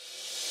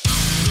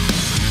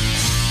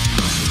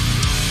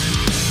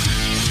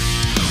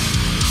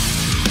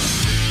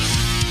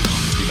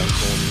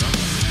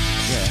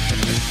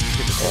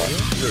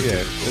Yeah,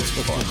 it's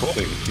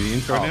recording. The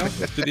intro now?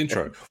 Let's do the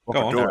intro.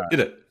 Go on, did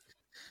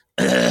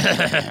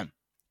it.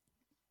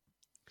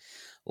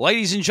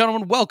 Ladies and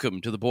gentlemen,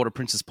 welcome to the Border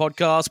Princess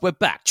podcast. We're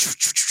back.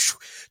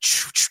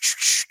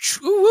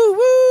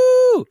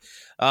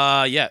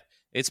 Yeah,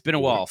 it's been a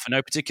while for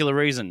no particular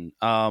reason,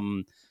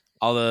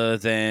 other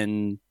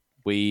than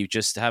we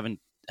just haven't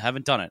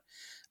done it.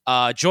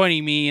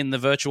 Joining me in the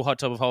virtual hot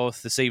tub of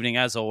health this evening,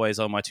 as always,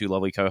 are my two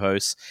lovely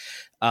co-hosts.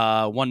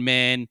 One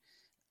man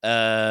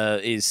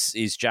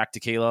is Jack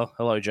Tequila.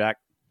 Hello, Jack.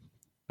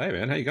 Hey,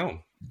 man, how you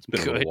going? It's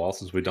been a little while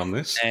since we've done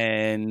this.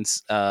 And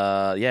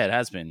yeah, it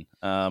has been.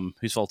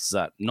 Whose fault is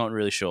that? Not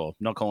really sure.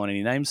 Not calling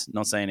any names.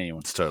 Not saying anyone.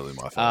 It's totally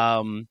my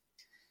fault.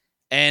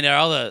 And our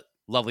other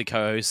lovely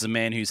co-host is a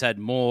man who's had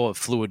more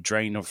fluid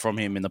drained from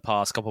him in the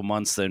past couple of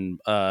months than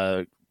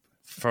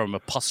from a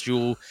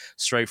pustule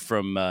straight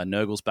from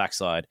Nurgle's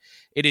backside.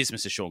 It is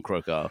Mr. Sean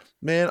Croker.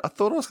 Man, I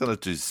thought I was going to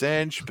do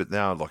Sanj, but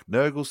now like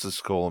Nurgle's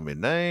just calling me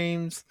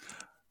names.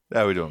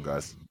 How are we doing,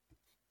 guys?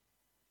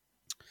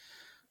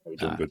 We're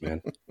doing good,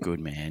 man. Good,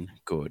 man.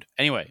 Good.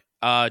 Anyway,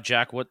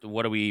 Jack, what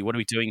are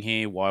we doing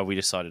here? Why have we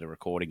decided to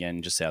record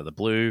again just out of the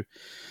blue?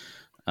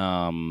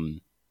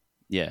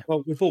 Yeah.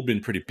 Well, we've all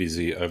been pretty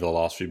busy over the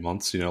last few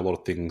months. You know, a lot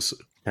of things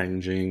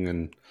changing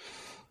and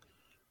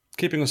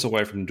keeping us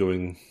away from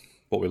doing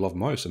what we love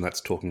most, and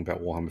that's talking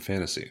about Warhammer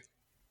Fantasy.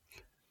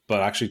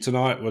 But actually,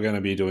 tonight we're going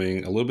to be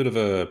doing a little bit of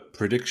a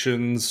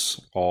predictions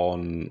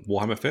on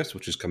Warhammer Fest,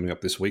 which is coming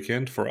up this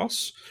weekend for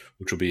us,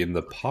 which will be in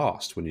the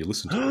past when you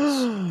listen to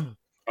this.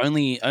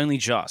 Only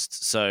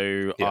just.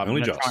 So I'm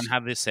going to try and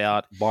have this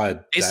out by a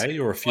day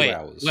or a few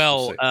hours.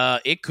 Well,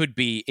 it could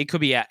be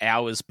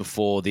hours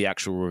before the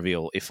actual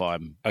reveal. If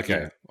I'm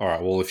okay, all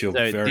right. Well, if you're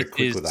very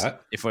quick with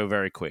that, if we're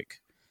very quick.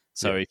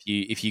 So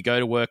if you go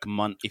to work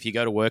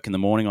in the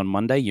morning on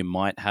Monday, you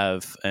might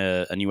have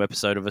a new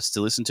episode of us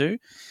to listen to,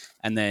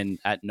 and then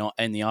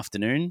in the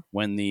afternoon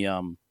when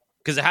the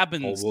because it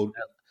happens.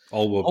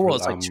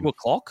 It's like 2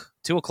 o'clock.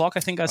 2 o'clock, I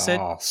think I said.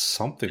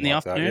 Something in the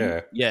like afternoon.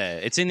 That, yeah,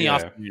 it's in the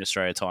afternoon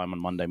Australia time on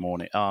Monday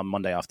morning.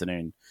 Monday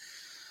afternoon.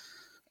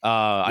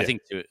 I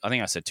think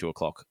I said 2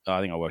 o'clock.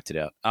 I think I worked it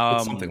out.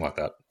 Something like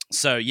that.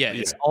 So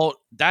it's all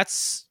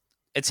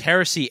it's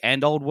Heresy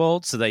and Old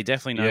World, so they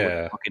definitely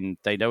know.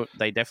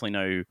 They definitely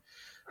know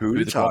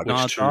who the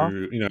targets are.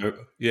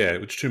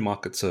 Which two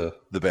markets are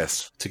the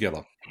best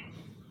together?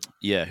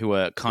 Yeah, who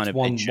are kind of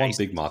one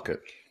big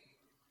market.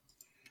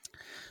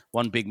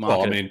 One big market.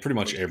 Well, I mean, pretty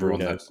much everyone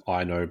that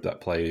I know that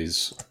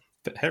plays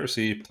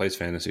Heresy plays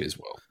Fantasy as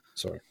well.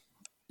 So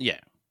yeah.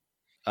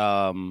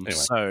 Anyway,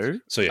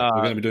 so we're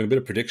going to be doing a bit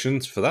of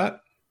predictions for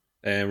that,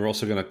 and we're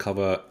also going to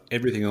cover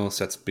everything else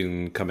that's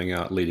been coming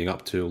out leading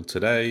up till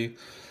today.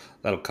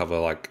 That'll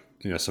cover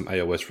some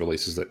AOS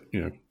releases that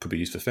could be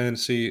used for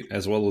Fantasy,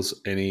 as well as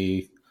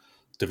any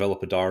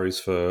developer diaries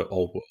for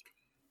Old World.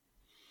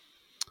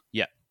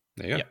 Yeah.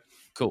 There you go. Yeah.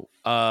 Cool.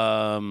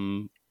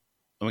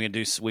 We're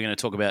gonna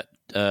talk about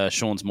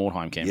Sean's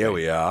Mordheim campaign. Yeah,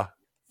 we are.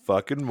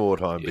 Fucking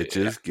Mordheim,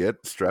 bitches.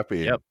 Get strap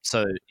in. Yep.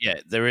 So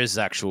there is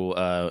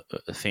actual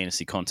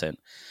fantasy content.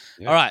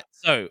 Yeah. All right.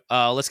 So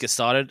let's get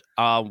started.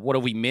 What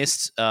have we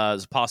missed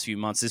the past few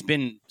months? There's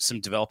been some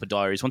developer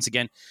diaries. Once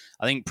again,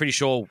 I think pretty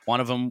sure one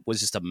of them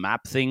was just a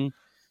map thing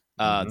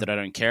that I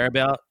don't care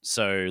about.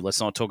 So let's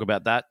not talk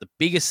about that. The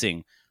biggest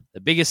thing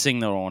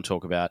that I want to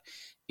talk about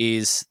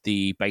is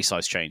the base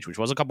size change, which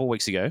was a couple of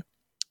weeks ago.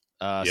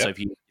 So if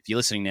you're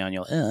listening now and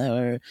you're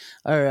like,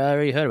 I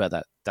already heard about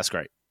that. That's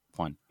great.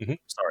 Fine. Mm-hmm.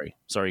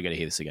 Sorry you got to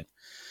hear this again.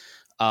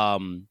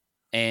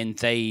 And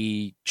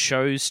they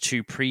chose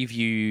to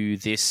preview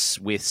this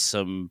with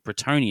some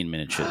Bretonnian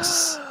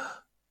miniatures.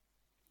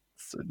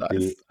 So nice.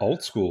 The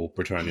old school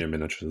Bretonnian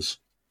miniatures.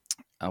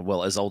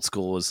 Well, as old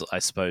school as I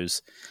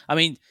suppose. I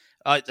mean,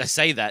 I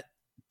say that.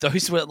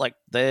 Those were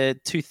they're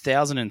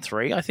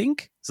 2003, I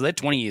think. So they're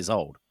 20 years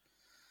old.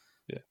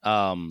 Yeah.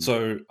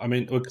 So, I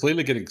mean, we're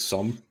clearly getting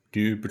some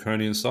new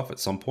Bretonnian stuff at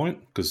some point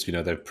because,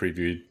 they've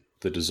previewed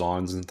the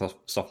designs and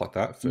stuff like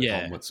that for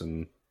helmets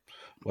and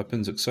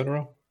weapons,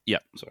 etc. Yeah.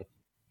 So,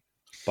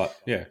 but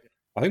yeah,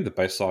 I think the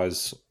base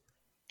size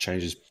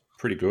change is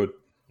pretty good.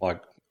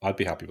 I'd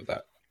be happy with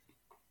that.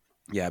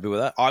 Yeah, happy with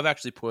that. I've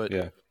actually put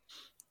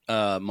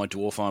my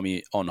dwarf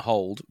army on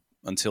hold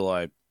until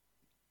I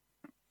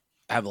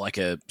have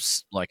a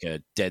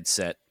dead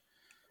set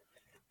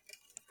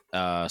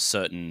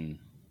certain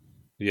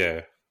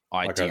idea.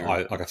 Like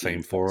a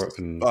theme for it.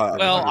 And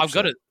I've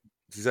got it.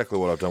 It's exactly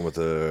what I've done with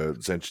the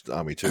Zench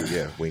army too.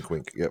 Yeah, wink,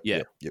 wink. Yep,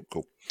 yeah. Yep,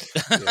 cool.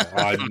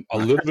 I'm a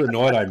little bit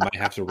annoyed. I may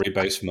have to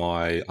rebase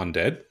my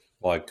undead.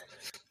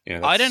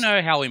 I don't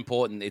know how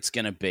important it's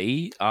going to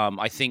be.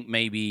 I think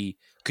maybe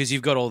because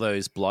you've got all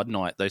those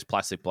those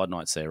plastic blood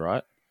knights there,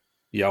 right?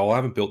 Yeah, well, I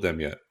haven't built them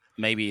yet.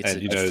 Maybe it's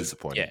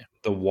disappointing. Yeah,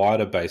 the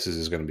wider bases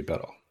is going to be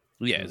better.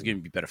 Yeah, it's going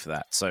to be better for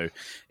that. So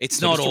it's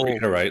not just all. To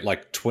reiterate,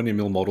 20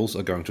 mil models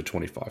are going to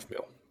 25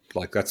 mil.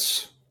 We'll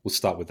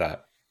start with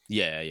that.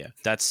 Yeah.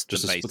 That's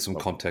just to put some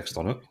context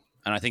on it.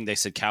 And I think they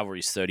said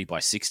cavalry's 30 by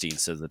 60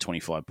 instead of the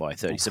 25 by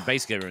 30. So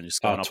basically, everyone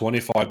just going up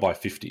 25 by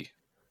 50.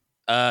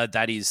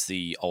 That is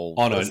the old.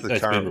 Oh no, That's the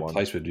it's been current one.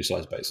 replaced with new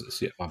size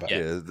bases. Yeah, my bad.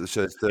 Yeah,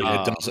 so it's 30.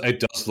 It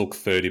does look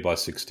 30 by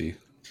 60.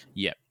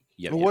 Yep.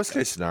 Well, worst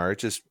case scenario,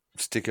 just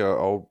stick a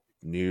old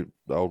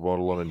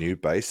model on a new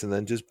base and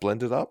then just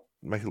blend it up,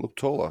 make it look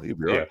taller. You'll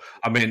be right. Yeah,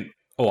 I mean,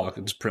 I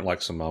could just print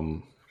like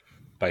some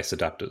base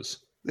adapters.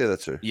 Yeah,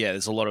 that's true. Yeah,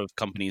 there's a lot of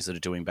companies that are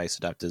doing base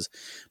adapters.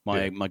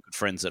 My good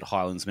friends at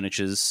Highlands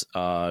Miniatures,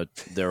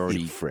 they're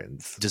already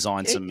friends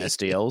designed some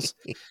SDLs.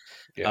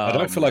 Yeah, I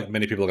don't feel like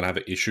many people are going to have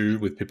an issue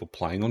with people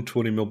playing on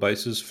 20 mil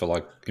bases for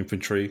like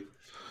infantry.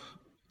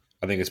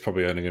 I think it's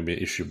probably only going to be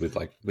an issue with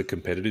like the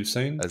competitive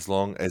scene. as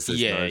long as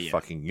there's no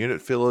fucking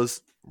unit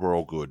fillers. We're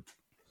all good.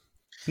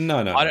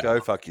 No.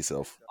 Go fuck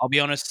yourself. I'll be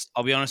honest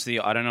with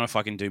you. I don't know if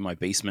I can do my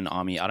Beastman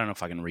army. I don't know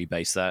if I can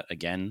rebase that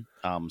again.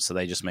 So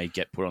they just may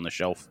get put on the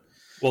shelf.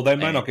 Well, they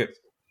might not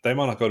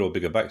go to a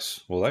bigger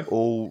base, will they?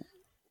 All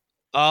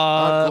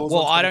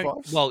well, I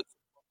don't. Well,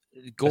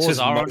 Gauls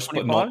are on most,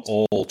 25. but not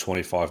all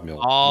 25 mil.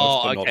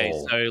 Oh, Most, but okay. not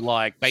all. So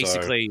like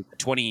basically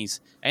 20s.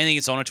 Anything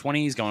that's on a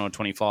 20 is going on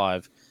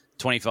 25.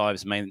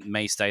 25s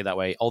may stay that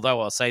way.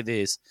 Although I'll say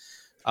this,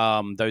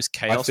 those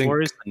Chaos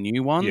Warriors, the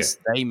new ones,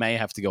 they may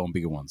have to go on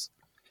bigger ones.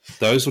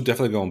 Those will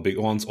definitely go on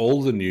bigger ones.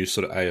 All the new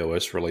sort of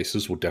AOS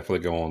releases will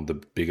definitely go on the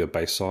bigger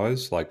base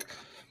size. Like,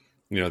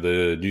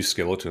 the new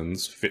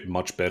skeletons fit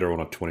much better on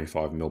a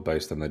 25 mil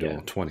base than they do on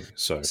a 20.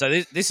 So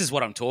this is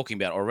what I'm talking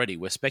about already.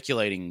 We're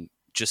speculating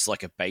just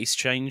like a base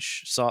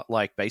change,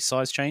 like base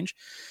size change.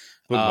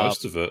 But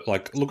most of it,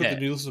 like, look at the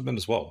new Elizabeth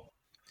as well.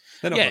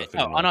 They're not going to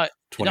fit on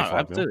 25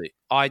 absolutely.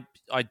 mil.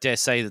 I dare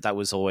say that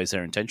was always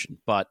their intention,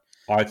 but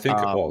I think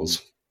it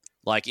was.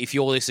 Like, if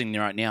you're listening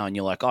right now and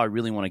you're like, I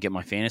really want to get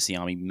my fantasy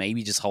army,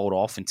 maybe just hold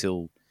off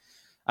until...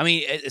 I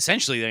mean,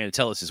 essentially, they're going to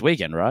tell us this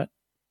weekend, right?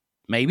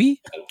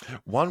 Maybe?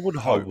 One would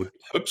hope. I would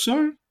hope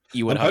so.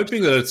 You would I'm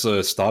hoping that it's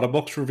a starter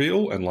box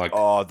reveal and, like...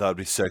 Oh, that'd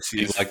be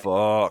sexy as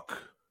fuck.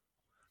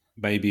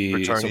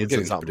 Maybe... So we're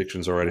getting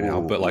predictions already now,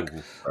 but, like,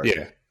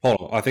 hold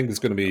on. I think there's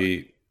going to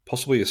be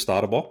possibly a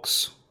starter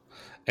box,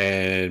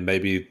 and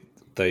maybe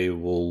they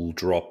will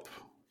drop,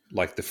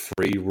 like, the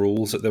free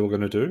rules that they were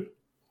going to do.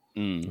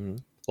 Mm-hmm.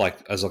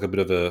 Like, as like a bit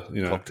of a,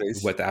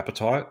 whet the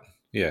appetite.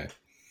 Yeah.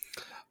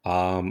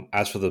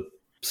 As for the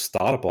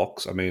starter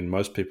box, I mean,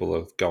 most people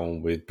are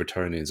going with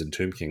Bretonians and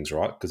Tomb Kings,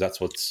 right? Because that's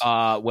what's been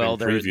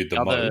previewed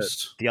the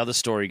most. The other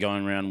story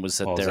going around was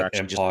that they're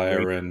actually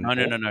Empire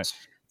No.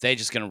 They're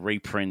just going to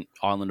reprint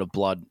Island of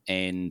Blood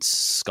and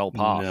Skull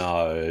Path.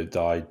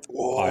 No,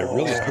 I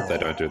really hope they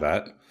don't do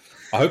that.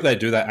 I hope they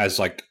do that as,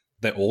 like,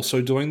 they're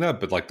also doing that,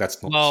 but, like,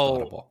 that's not the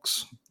starter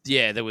box.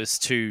 Yeah, there was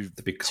two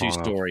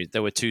stories.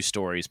 There were two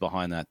stories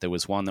behind that. There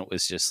was one that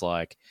was just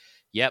like,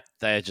 yep,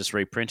 they're just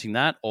reprinting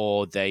that,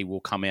 or they will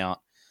come out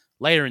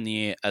later in the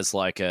year as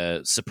like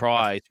a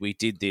surprise. We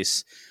did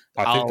this.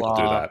 I think they'll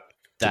do that,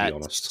 to be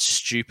honest.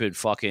 Stupid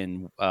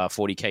fucking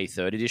 40k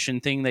third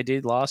edition thing they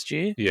did last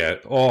year. Yeah.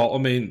 Oh, I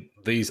mean,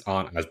 these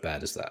aren't as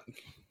bad as that.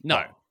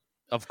 No,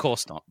 of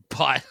course not.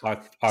 But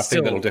I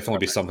think that'll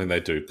definitely be something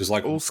they do. Because,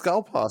 like,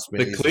 Skull Pass,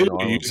 they're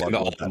clearly using the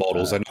old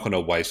models. They're not going to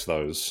waste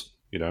those,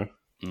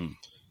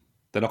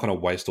 They're not going to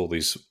waste all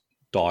these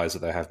dies that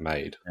they have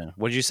made. Yeah.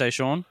 What did you say,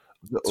 Sean?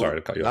 Sorry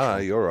to cut you off.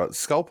 No, you're right.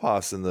 Skull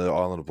Pass and the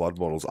Island of Blood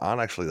models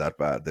aren't actually that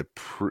bad. They're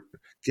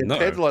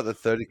compared to like the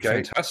 30k,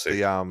 fantastic.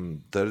 The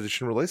third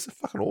edition release, they're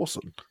fucking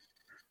awesome.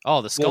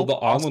 Oh, the Skull the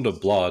Island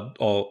of Blood.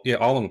 Oh, yeah,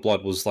 Island of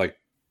Blood was like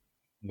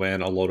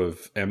when a lot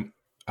of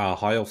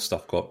high elf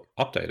stuff got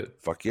updated.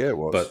 Fuck yeah, it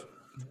was. But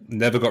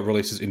never got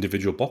released as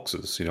individual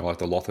boxes. Like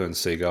the Lothern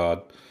Seaguard,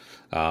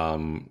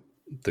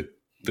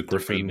 the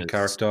Griffin Reavers.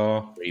 character.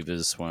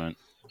 Reavers weren't.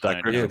 The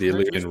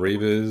Illyrian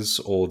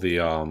Reavers or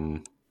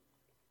the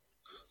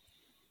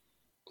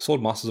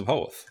Sword Masters of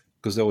Hoth,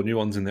 because there were new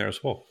ones in there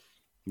as well.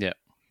 Yeah.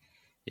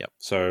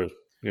 So,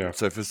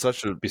 So for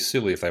such a... it'd be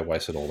silly if they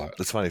wasted all that.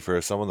 It's funny, for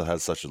someone that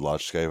has such a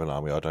large Skaven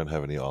army, I don't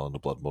have any Island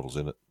of Blood models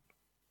in it.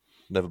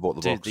 Never bought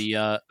the box.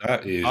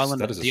 That is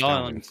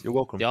astounding. You're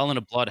welcome. The Island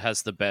of Blood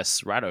has the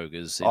best rat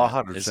ogres.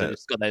 100%.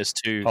 It's got those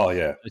two. Oh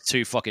yeah,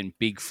 two fucking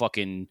big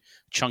fucking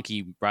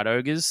chunky rat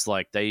ogres.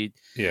 Like they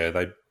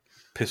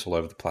piss all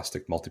over the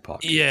plastic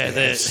multi-part.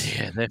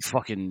 They're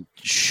fucking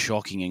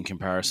shocking in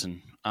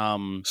comparison.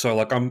 So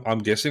like I'm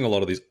guessing a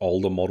lot of these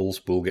older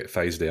models will get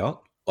phased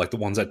out, like the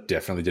ones that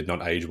definitely did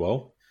not age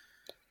well.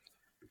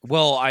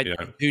 Well,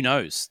 who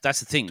knows? That's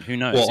the thing. Who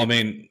knows? Well, I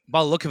mean, by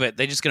the look of it,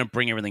 they're just going to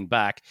bring everything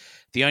back.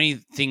 The only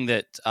thing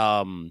that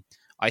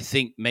I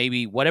think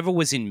maybe whatever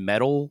was in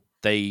metal,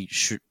 they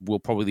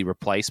will probably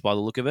replace by the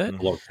look of it. A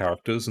lot of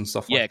characters and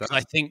stuff like that. Yeah, because I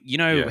think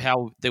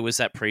how there was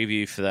that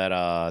preview for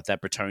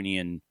that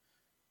Bretonian,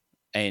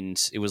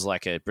 and it was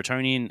like a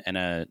Bretonian and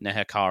a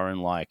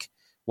Nehekaran, like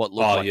what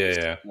looked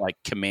like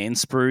command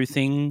sprue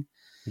thing.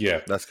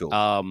 Yeah, that's cool.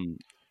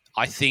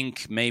 I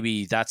think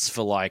maybe that's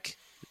for like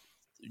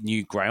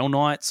new Grail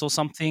Knights or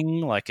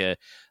something.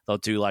 They'll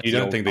do like. You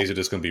don't think these are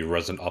just going to be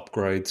resin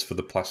upgrades for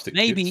the plastic?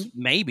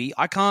 Maybe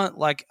I can't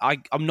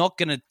I'm not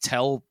going to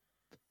tell.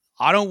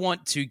 I don't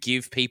want to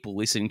give people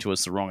listening to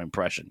us the wrong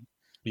impression.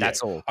 That's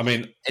all. I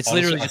mean, it's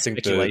honestly, literally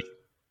speculation.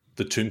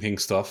 the Tomb King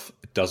stuff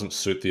doesn't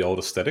suit the old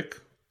aesthetic,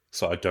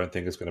 so I don't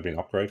think it's going to be an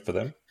upgrade for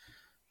them.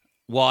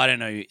 Well, I don't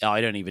know. I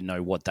don't even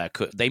know what that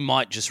could. They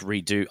might just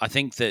redo. I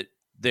think that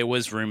there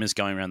was rumors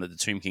going around that the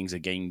Tomb Kings are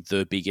getting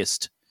the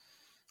biggest,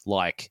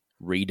 like,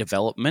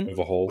 redevelopment.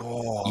 Overhaul.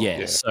 Oh,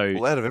 Yeah, so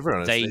well, out of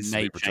everyone, they it needs to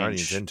may be Bretonnians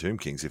change. and Tomb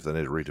Kings if they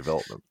need a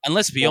redevelopment. And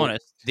let's be Well-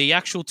 honest, the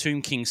actual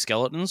Tomb King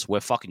skeletons were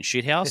fucking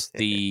shithouse.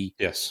 The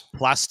Yes.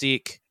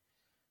 plastic,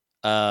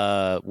 what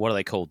are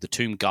they called? The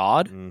Tomb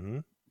Guard. Mm-hmm.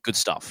 Good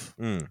stuff.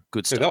 Good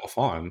Yeah, stuff. they were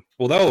fine.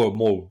 Well, they were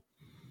more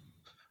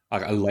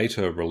like a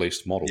later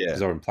released model because Yeah.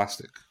 they were in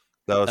plastic.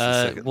 That was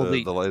the second, well,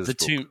 the latest the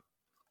book. Tomb.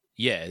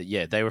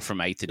 Yeah, they were from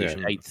 8th edition.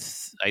 Yeah.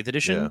 8th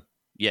edition.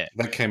 Yeah.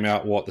 That came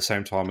out the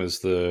same time as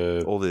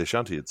the All the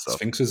Ashanti and stuff.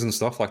 Sphinxes and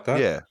stuff like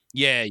that.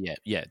 Yeah.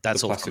 Yeah.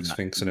 That's The all plastic from that.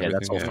 Sphinx and That's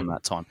everything, all yeah. from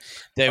that time. I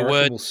There reckon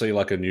were we'll see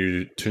like a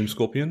new Tomb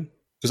Scorpion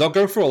because I'll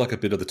go for like a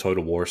bit of the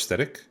Total War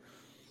aesthetic.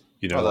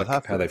 You know, Oh, they'd like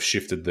have how to. they've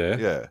shifted there.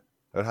 Yeah.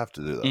 I'd have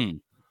to do that.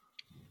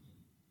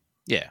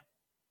 Yeah.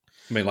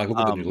 I mean, like look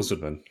at the new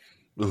Lizardman,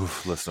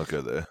 Oof, let's not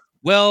go there.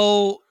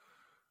 Well,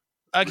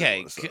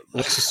 okay. What is that?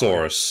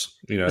 Lexosaurus.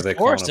 You know, they're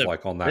Lexosaurus kind of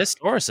like on that. Their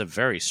stories are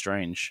very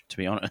strange, to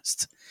be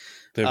honest.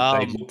 They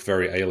um, look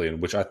very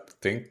alien, which I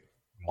think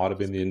might have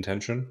been the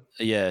intention.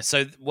 Yeah.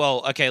 So,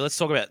 well, okay. Let's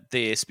talk about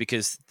this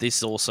because this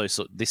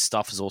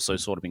stuff has also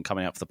sort of been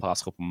coming out for the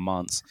past couple of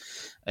months,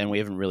 and we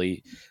haven't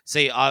really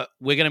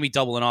we're going to be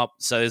doubling up.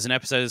 So there's an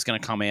episode that's going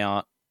to come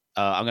out.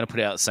 I'm going to put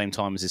it out at the same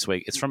time as this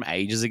week. It's from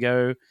ages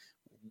ago.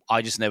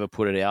 I just never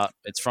put it out.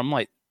 It's from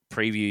like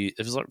preview.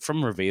 It was like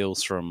from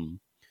reveals from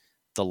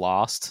the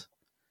last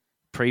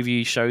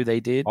preview show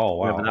they did. Oh,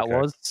 wow, whatever that okay.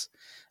 was.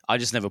 I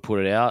just never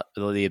put it out.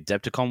 The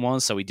Adepticon one.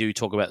 So we do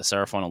talk about the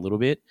Seraphon a little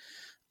bit.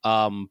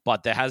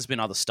 But there has been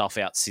other stuff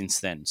out since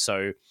then.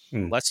 So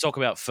let's talk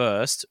about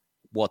first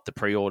what the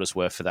pre-orders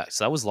were for that.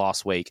 So that was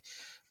last week.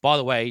 By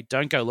the way,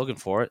 don't go looking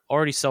for it.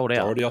 Already sold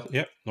out. Already up?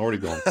 Yep, already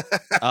gone.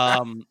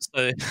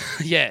 So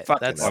yeah, Fucking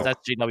that's hell.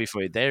 GW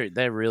for you.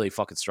 They're really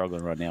fucking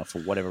struggling right now for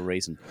whatever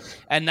reason,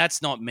 and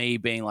that's not me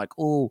being like,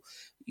 oh,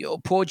 you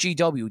poor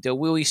GW. They're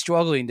really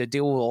struggling to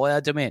deal with all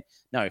our demand.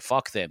 No,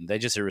 fuck them. They're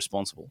just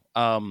irresponsible.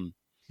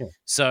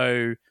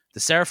 So the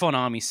Seraphon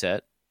army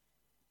set,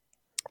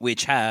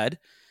 which had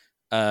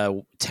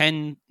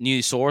 10 new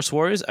Saurus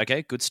warriors.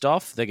 Okay, good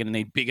stuff. They're going to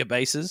need bigger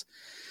bases.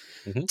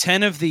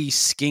 10 of the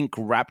Skink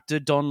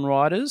Raptordon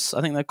riders,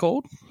 I think they're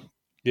called.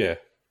 Yeah.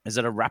 Is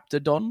it a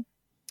Raptordon?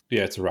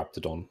 Yeah, it's a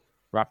Raptordon.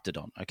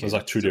 Raptordon. Okay. There's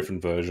like two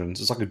different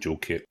versions. It's like a dual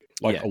kit.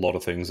 Like a lot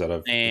of things that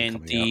have been And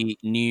coming out. the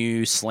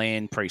new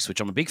Slan Priest,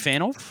 which I'm a big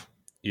fan of.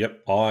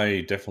 Yep,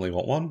 I definitely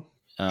want one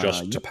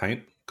just to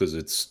paint because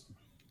it's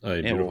a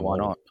Yeah, beautiful well, why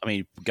model. not? I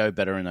mean, go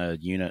better in a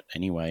unit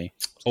anyway.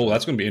 Oh,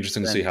 that's going to be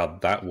interesting to see how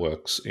that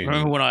works in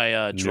Remember when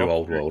I New dropped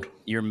Old World.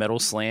 your metal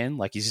Slan?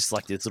 Like, he's just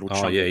like this little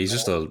Oh chunk. yeah, he's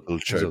just a Little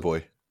show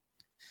boy.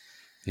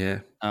 Yeah,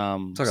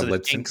 It's it's like a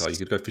lead sinker. You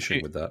could go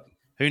fishing with that.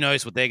 Who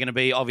knows what they're going to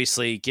be?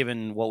 Obviously,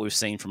 given what we've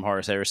seen from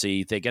Horus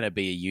Heresy, they're going to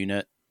be a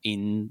unit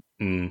in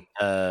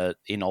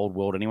Old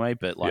World anyway.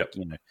 But like,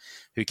 you know,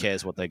 who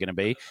cares what they're going to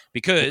be?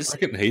 Because I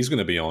reckon he's going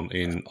to be on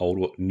in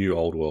New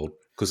Old World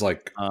because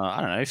like I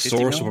don't know, 50 Saurus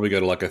will mil? probably go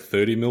to like a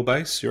 30 mil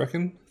base. You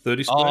reckon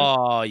 30 square?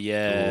 Oh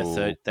yeah, Ooh.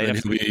 And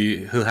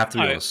he'll have to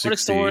be on a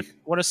 60.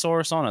 What is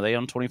Saurus on? Are they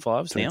on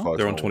 25s now? 25.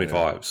 They're on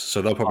 25s,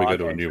 so they'll probably go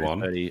to a new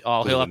one. 30. Oh,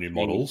 with he'll the have, new to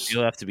models.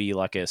 he'll have to be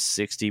like a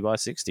 60 by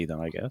 60 then,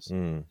 I guess.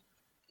 Mm.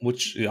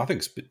 Which I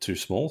think is a bit too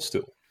small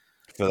still.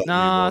 For that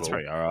Nah, new that's model.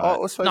 pretty all right.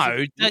 Oh, let's face No,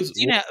 it. that,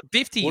 you know,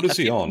 50. what is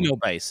he a 50 on? mil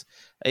base.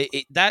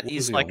 That What is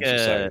is he like on?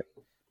 Does it say?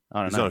 I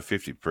don't He's know. on a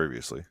 50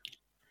 previously.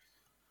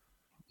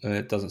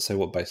 It doesn't say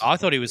what base. I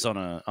thought he was on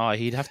a. Oh,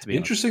 he'd have to be.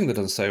 Interesting that it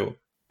doesn't say what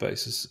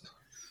bases.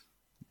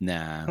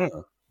 Nah,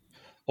 Huh.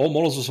 All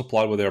models are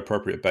supplied with their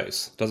appropriate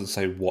base. It doesn't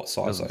say what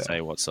size doesn't they say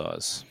are. what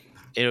size.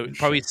 It'll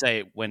probably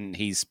say when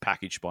he's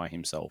packaged by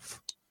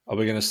himself. Are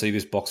we going to see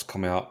this box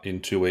come out in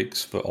 2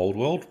 weeks for Old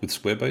World with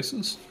square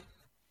bases?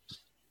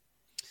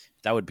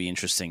 That would be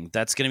interesting.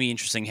 That's going to be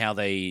interesting how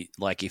they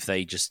like if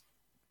they just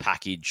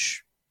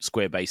package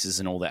square bases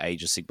and all the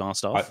Age of Sigmar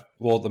stuff.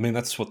 I mean,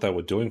 that's what they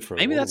were doing for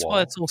Maybe a little that's while.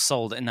 why it's all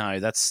sold. No,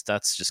 that's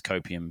just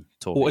copium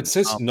talking. Well, it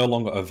says no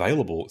longer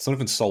available. It's not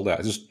even sold out.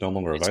 It's just no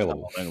longer It's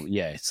available. not-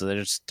 yeah, so they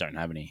just don't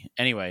have any.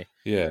 Anyway,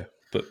 Yeah,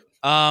 but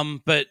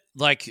but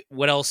like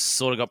what else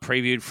sort of got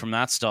previewed from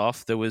that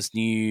stuff? There was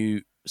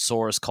new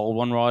Saurus Cold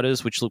One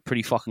Riders, which look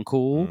pretty fucking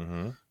cool.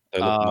 Mm-hmm. they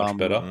look much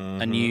better.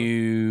 A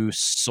new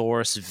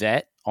Saurus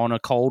Vet on a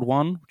Cold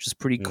One, which is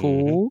pretty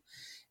cool.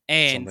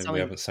 And Something we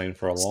haven't seen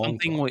for a long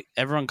time.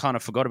 Everyone kind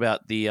of forgot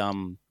about the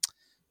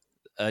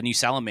new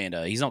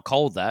Salamander. He's not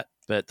cold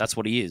but that's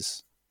what he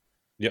is.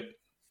 Yep.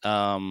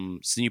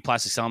 It's the new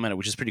plastic Salamander,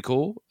 which is pretty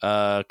cool.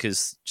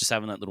 Because just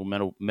having that little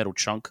metal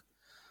chunk,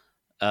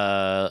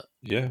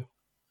 Yeah.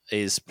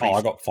 is pretty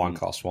I got fine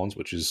cast ones,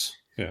 which is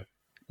a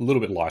little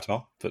bit lighter,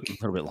 but a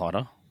little bit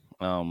lighter.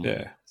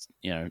 yeah.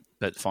 You know,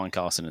 but fine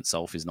cast in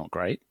itself is not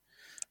great.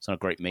 It's not a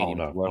great medium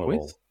no, to work not at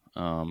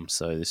with.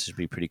 So this should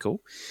be pretty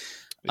cool.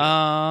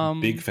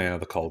 Big fan of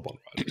the Cold One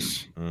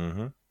Riders.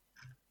 Mm-hmm.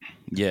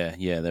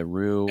 Yeah, they're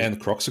real. And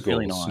Croxagores,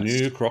 really nice.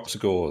 new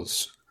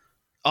Croxagores.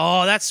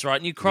 Oh, that's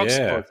right, new Crocs.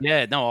 Yeah.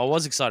 Yeah, no, I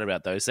was excited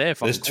about those. They're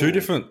fucking There's two cool.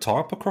 different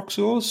type of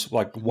Croxagores.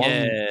 Like one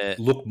Yeah.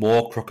 look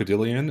more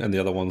crocodilian, and the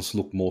other ones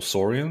look more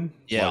saurian.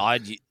 Yeah,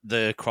 Like,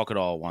 the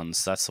crocodile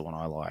ones. That's the one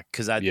I like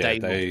because Yeah, they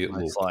they look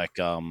almost look- like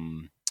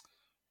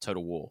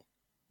Total War.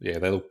 yeah,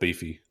 they look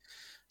beefy.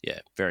 Yeah,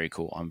 very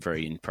cool. I'm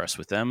very impressed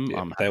with them.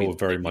 Yeah, I'm they happy were that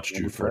very they're much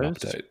doing due for an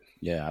those. update.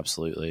 Yeah,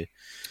 absolutely.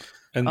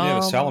 And yeah,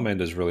 the Um,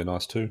 Salamander's really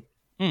nice too.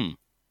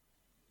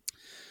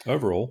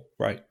 Overall,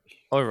 great.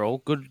 Overall,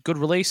 good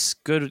release.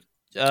 Good.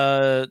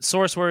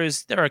 Saurus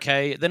Warriors, they're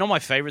okay. They're not my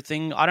favorite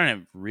thing. I don't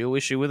have real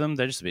issue with them.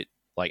 They're just a bit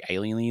like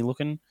alien-y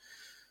looking.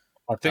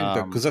 I think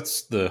that because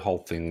that's the whole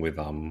thing with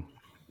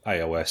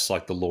AOS.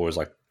 Like the lore is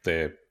like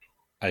they're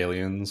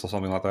aliens or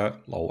something like that,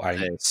 or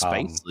They're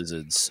space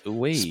lizards.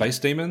 Ooh-wee. space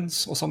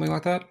demons or something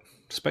like that.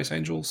 Space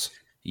angels.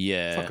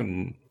 Yeah.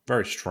 Fucking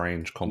very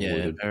strange,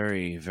 convoluted. Yeah,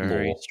 very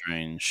lore.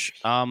 strange.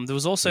 There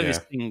was also this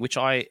thing which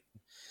I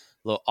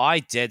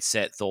dead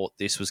set thought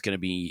this was going to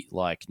be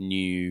like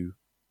new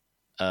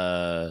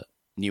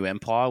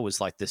Empire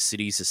was like the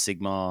Cities of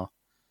Sigma.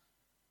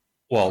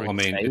 Well, I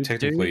mean, it Crusade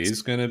technically dudes?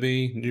 is going to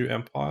be New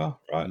Empire,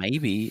 right?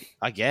 Maybe,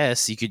 I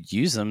guess you could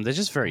use them. They're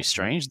just very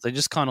strange. They're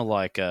just kind of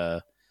like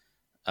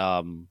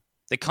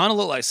they kind of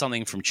look like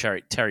something from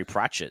Terry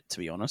Pratchett, to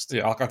be honest.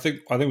 Yeah, like I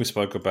think we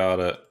spoke about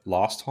it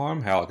last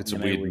time. How like, it's Yeah,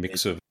 a maybe weird we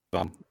mix of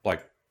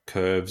like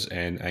curves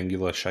and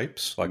angular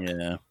shapes. Like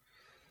Yeah,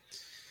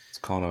 it's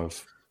kind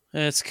of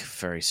it's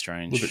very a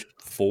strange. little bit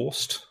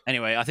forced.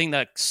 Anyway, I think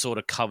that sort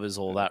of covers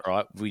all that,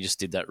 right? We just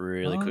did that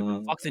really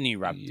quick. Fuck the new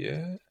rap,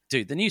 Yeah,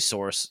 dude. The new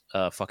Saurus,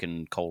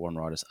 fucking Cold One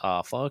Riders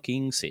are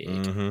fucking sick.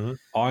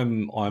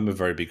 Mm-hmm. I'm a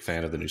very big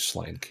fan of the new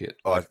Slain kit.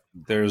 I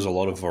There is a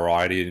lot of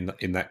variety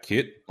in that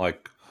kit.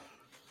 Like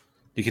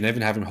you can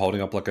even have him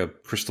holding up like a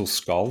crystal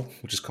skull,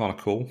 which is kind of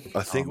cool.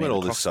 think man, when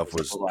all the this stuff Crocs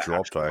was look like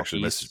dropped, I actual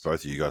actually Rockies. messaged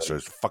both of you guys. So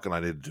fucking, I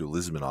need to do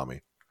Lizardman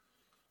Army.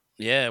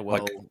 Yeah,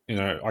 well,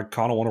 Like I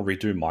kind of want to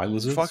redo my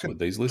lizards Fucking with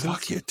these lizards.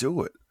 Fuck yeah,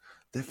 do it.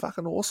 They're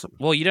fucking awesome.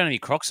 you don't have any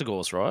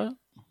Croxagores, right?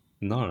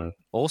 No,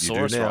 Or You do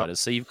Saurus now. Riders.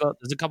 So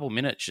there's a couple of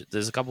units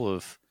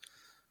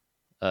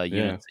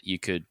that you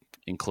could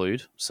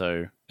include.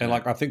 So and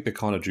like I think they're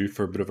kind of due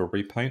for a bit of a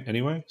repaint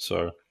anyway.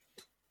 So,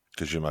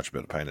 Because you're much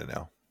better painter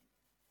now.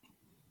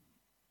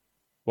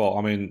 well,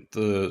 I mean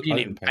the You I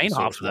didn't didn't paint the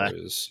half Saurus of that.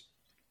 Warriors.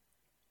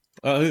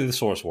 The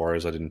Saurus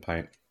Warriors I didn't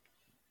paint.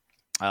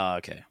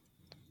 okay.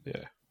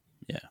 Yeah.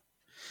 Yeah.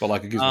 But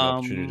like it gives me the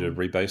opportunity to Um,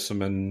 rebase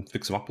them and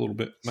fix them up a little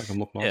bit, make them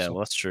look nicer. Yeah, well,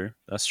 that's true.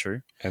 That's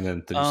true. And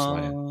then the new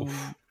Slayer. Um,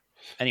 Oof.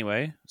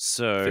 Anyway,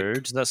 so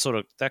Thick. does that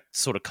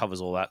sort of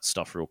covers all that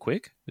stuff real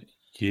quick.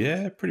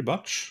 Yeah, pretty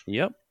much.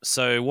 Yep.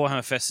 So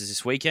Warhammer Fest is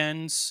this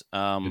weekend.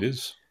 It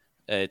is.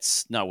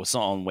 It's not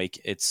on week.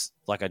 It's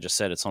like I just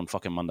said. It's on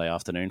fucking Monday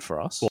afternoon for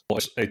us. Well,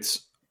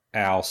 it's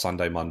our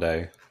Sunday,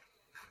 Monday,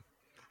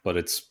 but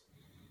it's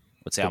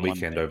It's the our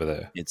weekend Monday. over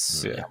there.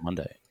 It's Yeah. our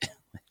Monday.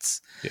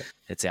 it's Yeah.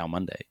 It's our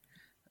Monday.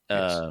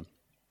 Yes.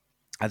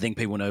 I think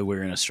people know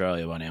we're in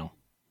Australia by now.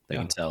 They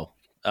Yeah. can tell.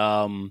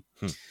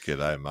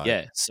 G'day, mate.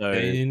 Yeah. So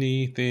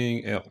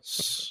Anything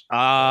else?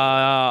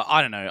 I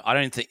don't know. I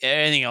don't think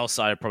anything else.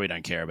 I probably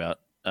don't care about.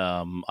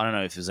 I don't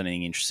know if there's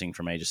anything interesting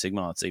from Age of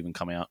Sigmar that's even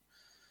come out.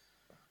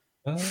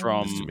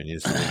 From Dominion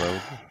is still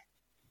available.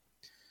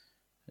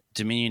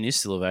 Dominion is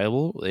still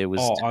available. It was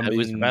I it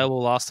was mean-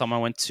 available last time I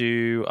went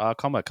to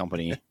Combat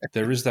Company.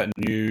 There is that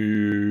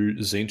new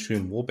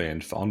Zentrian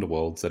warband for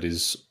Underworlds that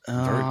is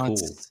very cool.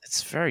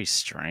 It's very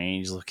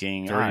strange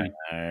looking. I Very- don't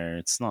know.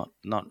 It's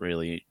not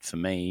really for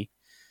me.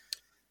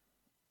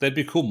 They'd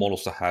be cool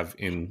models to have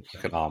in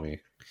like an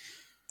army,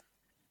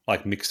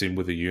 like mixed in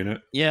with a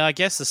unit. Yeah, I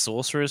guess the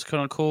Sorcerer is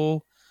kind of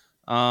cool.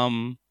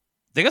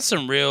 They got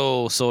some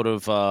real sort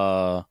of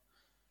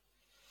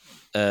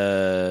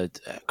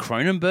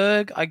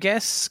Cronenberg, I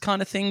guess,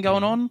 kind of thing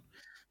going on.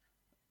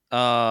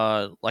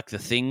 Like the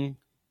Thing.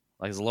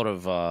 Like there's a lot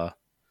of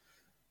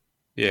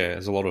Yeah,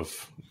 there's a lot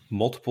of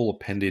multiple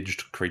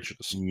appendaged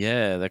creatures.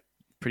 yeah, they're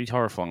pretty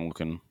horrifying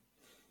looking.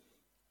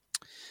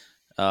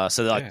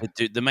 So like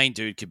the main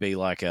dude could be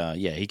like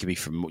he could be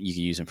from, you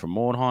could use him from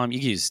Mordheim. You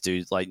could use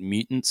dudes like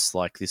mutants,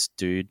 like this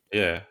dude.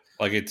 Yeah,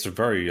 like it's a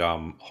very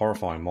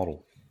horrifying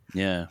model.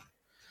 Yeah.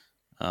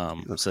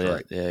 looks So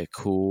great. yeah,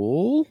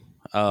 cool.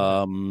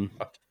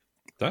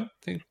 Don't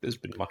think there's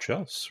been much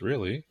else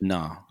really.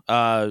 No.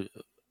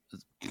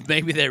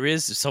 Maybe there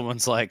is if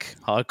someone's like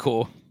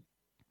hardcore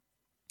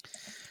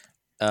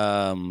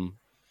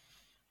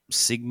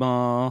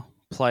Sigma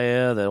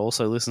player that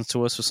also listens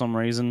to us for some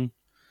reason.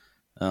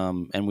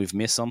 And we've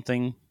missed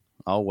something.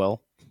 Oh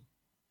well.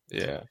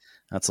 Yeah.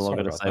 That's all I've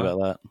got to say about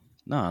that.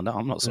 No,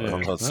 I'm not sorry. Yeah.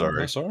 I'm not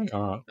sorry. No, sorry.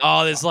 All right.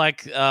 Oh, there's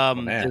like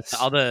ass.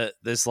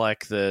 there's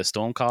like the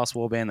Stormcast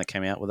warband that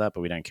came out with that,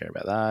 but we don't care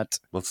about that.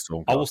 Let's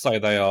talk. I will say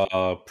they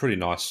are pretty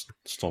nice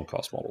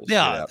Stormcast models.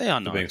 Yeah, they are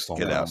for being nice. Stormcast.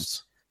 Get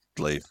out.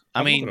 Leave. I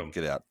Have a look mean, at 'em.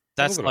 Get out.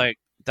 that's look at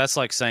 'em.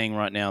 like saying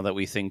right now that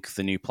we think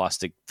the new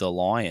plastic, the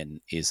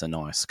Lion, is a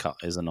nice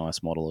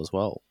model as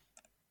well.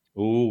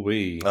 Ooh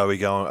wee. Are we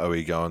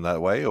going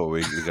that way, or are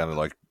we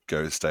going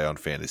to stay on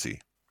fantasy?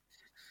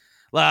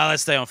 Well,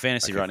 let's stay on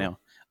fantasy Okay, right cool.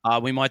 now.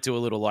 We might do a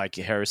little like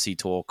heresy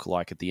talk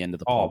like at the end of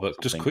the Oh, pod.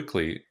 but just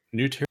quickly,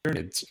 new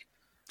Tyranids.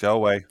 Go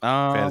away.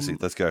 Fantasy.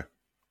 Let's go.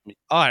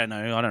 I don't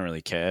know. I don't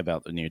really care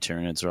about the new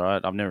Tyranids,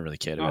 right? I've never really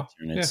cared about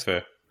Yeah, Tyranids.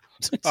 fair.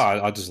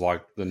 I just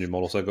like the new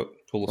models. They got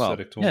cool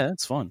aesthetic to them. Yeah,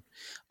 it's fun.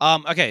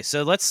 Okay,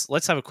 so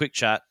let's have a quick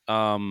chat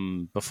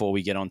before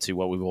we get on to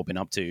what we've all been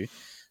up to.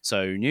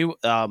 So new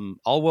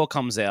Old World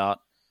comes out.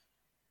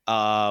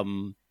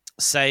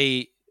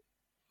 Say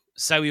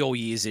we all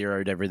year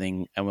zeroed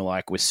everything, and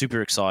we're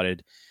super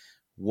excited.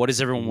 What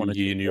does everyone want to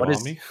do? New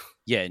army?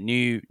 Yeah,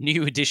 new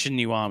edition,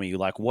 new army.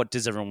 Like, what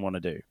does everyone want to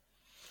do?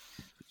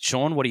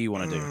 Sean, what do you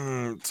want to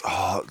do?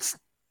 I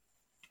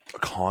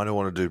kind of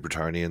want to do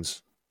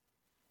Bretonians.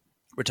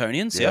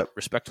 Bretonians, Yep.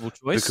 Respectable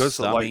choice. Because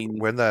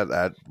when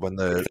If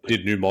they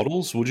did new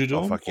models, would you do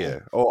them? fuck yeah.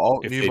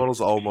 New If they-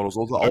 models, old models,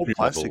 all the old new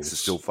plastics models. are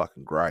still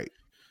fucking great.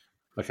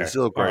 Okay, It's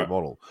still a great alright.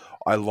 model.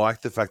 I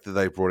like the fact that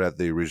they brought out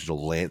the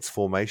original lance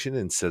formation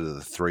instead of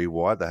the 3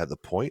 wide. They had the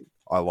point.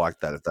 I like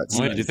that. If that's,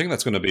 Do you think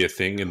that's going to be a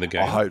thing in the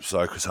game? I hope so,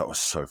 because that was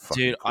so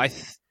fucking cool.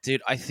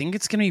 I think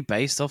it's going to be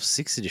based off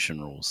 6th edition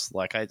rules.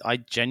 Like, I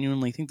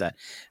genuinely think that,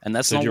 and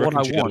that's So not do you what I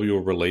reckon want. GW will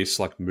release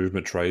like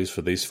movement trays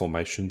for these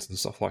formations and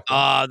stuff like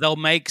that? They'll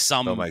make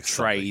some They'll make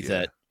tray something, yeah.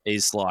 that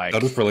is like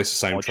They'll just release the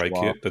same tray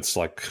modular. kit that's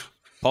like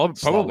Probably,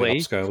 slightly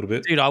upscaled a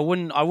bit. dude. I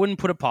wouldn't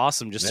put it past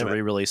them just to Never.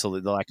 re-release all.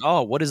 They're like,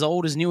 oh, what is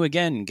old is new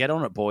again. Get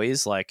on it,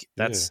 boys. Like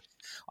that's.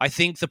 I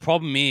think the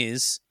problem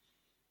is,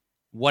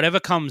 whatever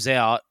comes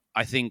out,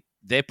 I think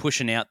they're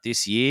pushing out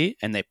this year,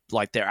 and they're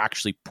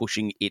actually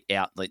pushing it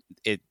out they're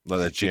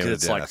because jamming it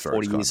it's down like our throats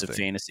 40 kind years of thing.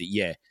 fantasy.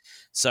 Yeah.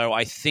 So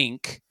I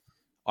think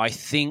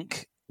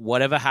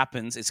whatever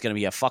happens, it's going to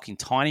be a fucking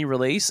tiny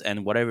release,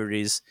 and whatever it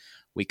is,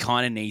 we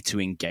kind of need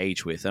to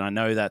engage with. And I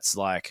know that's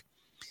like,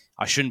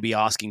 I shouldn't be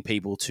asking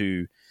people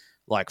to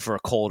like for a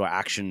call to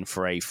action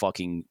for a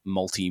fucking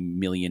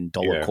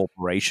multi-million-dollar Yeah.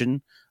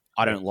 corporation.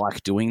 I don't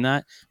like doing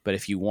that, but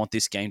if you want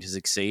this game to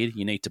succeed,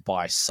 you need to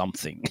buy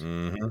something.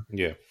 Mhm.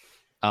 Yeah.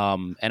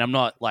 And I'm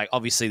not like,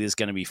 obviously there's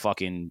going to be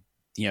fucking,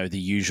 the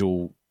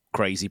usual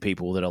crazy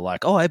people that are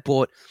like, oh, I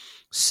bought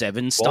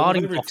 7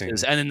 starting everything.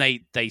 boxes, and then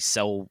they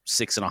sell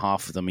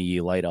 6.5 of them a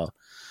year later.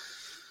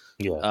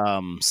 Yeah.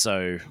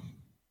 So,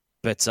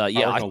 but I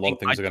yeah, reckon I a lot think of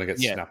things are going to get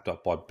snapped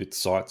up by bit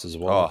sites as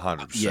well. Oh,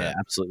 100%. yeah,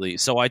 absolutely.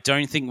 So I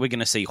don't think we're going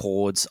to see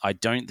hordes. I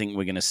don't think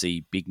we're going to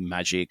see big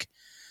magic.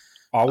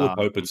 I would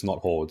hope it's not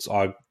hordes.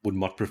 I would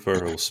much prefer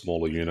if it was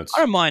smaller units.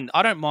 I don't mind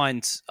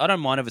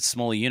if it's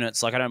smaller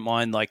units. Like I don't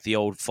mind like the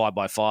old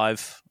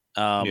 5x5.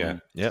 Yeah.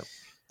 Yep.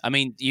 I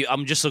mean,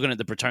 I'm just looking at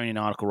the Bretonian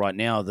article right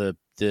now. The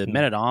men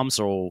at arms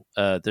are all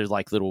they're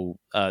like little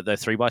they're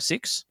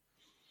 3x6.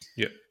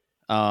 Yeah.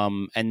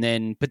 And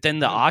then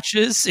the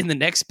archers in the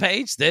next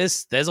page,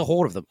 there's a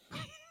horde of them.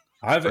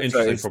 I have an Okay,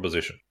 interesting is-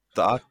 proposition.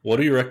 The What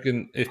do you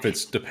reckon if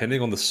it's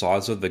depending on the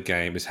size of the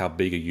game is how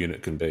big a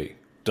unit can be?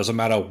 Doesn't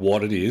matter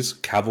what it is,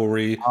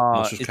 cavalry,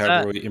 monstrous is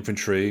cavalry,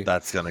 infantry.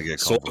 That's going to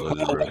get So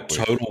convoluted real like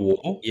quick. Total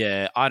War.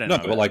 Yeah, I don't No,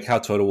 know. but like how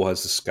Total War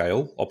has the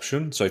scale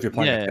option. So if you're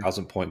playing Yeah. a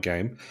 1,000-point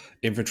game,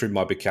 infantry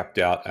might be capped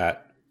out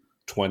at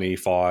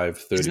 25,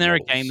 30 Isn't there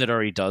models. a game that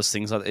already does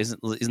things like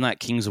isn't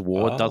that Kings of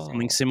War does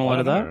something Oh, similar I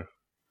to don't that? know.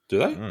 Do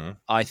they? Mm.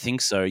 I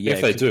think so. Yeah.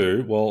 If they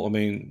do, well, I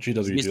mean,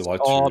 GW do It's-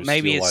 like or to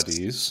maybe steal it's-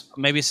 ideas.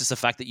 Maybe it's just the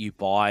fact that you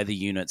buy the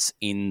units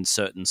in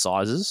certain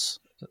sizes.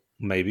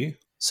 Maybe.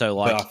 So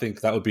But I like,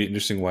 think that would be an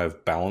interesting way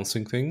of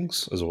balancing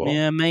things as well.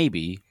 yeah,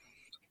 maybe.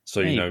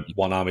 So,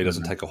 one army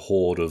doesn't take a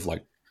horde of,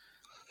 like,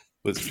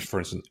 for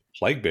instance,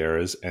 Plague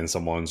Bearers, and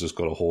someone's just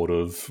got a horde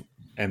of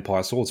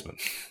Empire Swordsmen.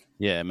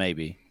 Yeah,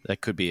 maybe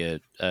that could be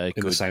a the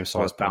good same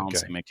size point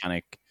balancing game.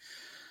 mechanic.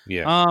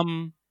 Yeah.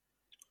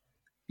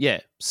 Yeah.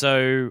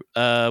 So,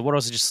 what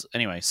else?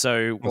 Anyway.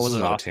 So, what This was is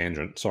it? another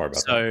tangent. Sorry about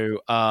that.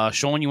 So,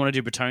 Sean, you want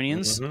to do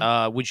Bretonians?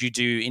 Mhm. Would you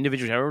do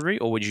individual heraldry,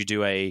 or would you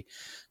do a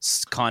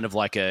kind of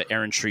like a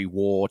errantry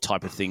war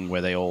type of thing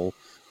where they all,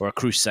 or a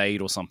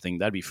crusade or something?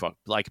 That'd be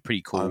like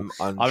pretty cool.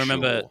 I'm I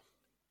remember- unsure.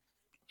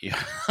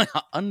 Yeah.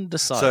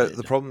 Undecided. So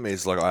the problem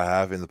is, like, I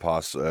have in the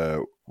past,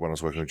 when I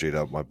was working with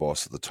GW, my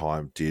boss at the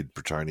time did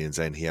Bretonians,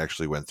 and he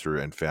actually went through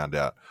and found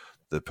out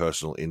the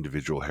personal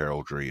individual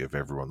heraldry of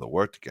everyone that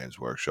worked at Games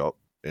Workshop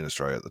in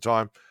Australia at the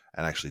time,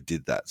 and actually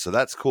did that. So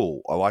that's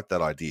cool. I like that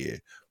idea,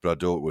 but I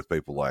do it with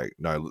people like,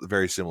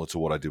 very similar to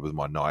what I did with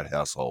my Knight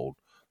household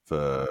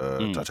for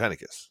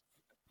Titanicus.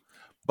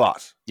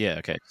 But yeah.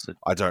 Okay. So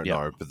I don't Yeah.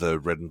 know, but the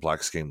red and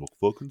black scheme look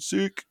fucking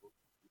sick.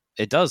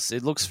 it does.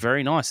 It looks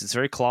very nice. It's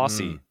very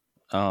classy.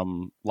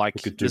 Like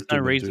Look at there's Duke no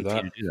Goodman reason do for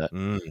you that. to do that.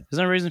 Mm. There's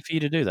no reason for you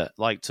to do that.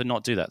 Like to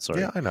not do that.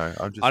 Sorry. Yeah, I know.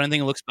 I'm just. I don't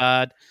think it looks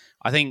bad.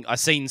 I think I've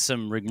seen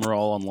some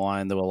rigmarole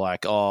online that were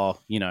like, oh,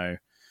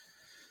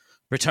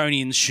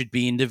 Bretonians should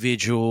be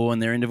individual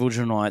and they're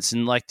individual knights,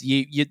 and like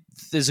you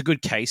there's a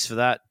good case for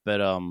that,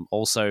 but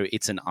also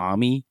it's an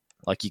army.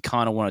 Like you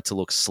kind of want it to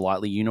look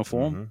slightly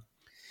uniform. Mhm.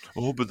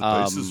 Oh, but the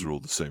bases are all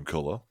the same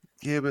color.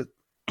 Yeah, but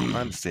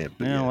I understand.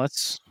 But Yeah, yeah.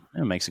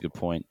 That makes a good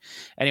point.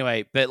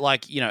 Anyway, but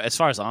like, as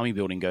far as army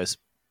building goes,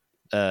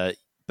 but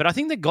I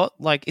think they got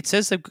like it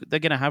says they're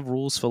going to have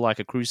rules for like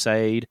a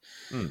crusade,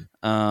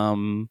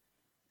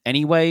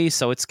 anyway,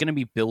 so it's going to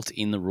be built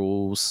in the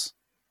rules.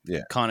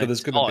 Yeah, kind But of.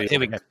 there's gonna be, here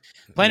we go.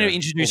 Plan to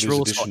introduce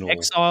all these rules for additional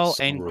exile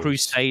and sub-rules.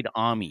 crusade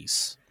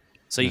armies.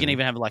 So you can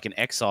even have like an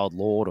exiled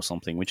lord or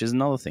something, which is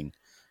another thing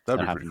that'd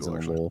that be pretty happens cool. in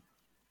the Actually.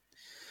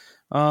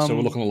 lore. So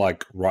we're looking at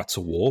like Rights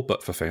of War,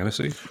 but for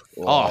fantasy.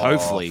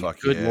 Hopefully. fuck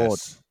Good lord.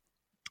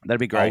 That'd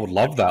be great. I would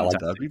love that. Like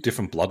That'd be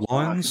different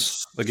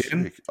bloodlines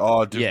again, Sick.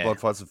 Oh, different Yeah. blood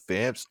fights of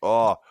vamps.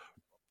 Oh,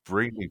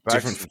 bring me back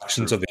different some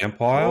factions of the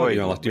Empire.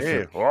 Boy, Like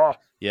different yeah. Oh.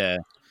 Yeah.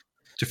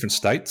 different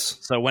states.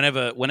 So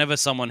whenever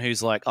someone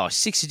who's like,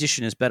 6th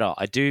edition is better,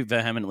 I do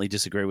vehemently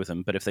disagree with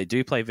them. But if they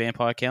do play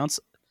vampire counts,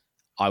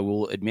 I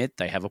will admit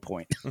they have a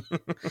point.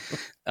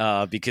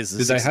 Because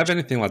Did they have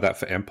anything like that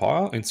for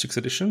Empire in 6th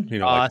edition? Like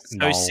Null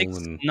and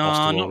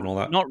Osterworld and all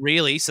that? not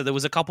really. So there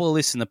was a couple of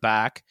lists in the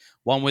back.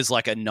 One was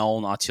like a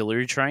Null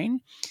artillery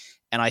train.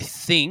 And I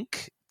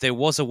think there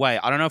was a way,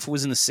 I don't know if it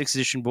was in the 6th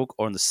edition book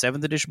or in the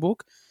 7th edition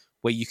book,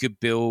 where you could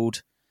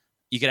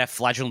have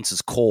Flagellants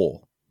as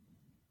core.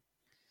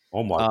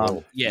 Oh my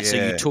god! So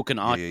you took an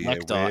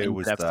Archlector Where and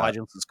was that that?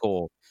 Flagellants as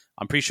core.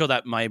 I'm pretty sure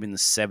that may have been the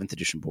 7th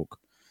edition book.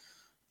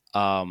 So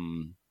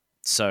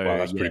Wow,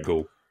 that's pretty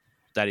cool.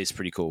 That is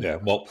pretty cool. Yeah,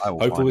 well, I will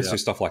hopefully we find see out.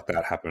 stuff like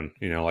that happen.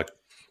 Like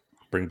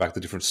bring back the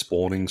different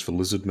spawnings for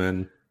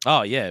lizardmen.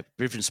 Oh yeah,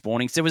 different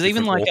spawnings. There was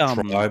even different like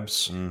orc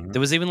tribes. Mhm. there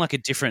was even like a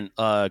different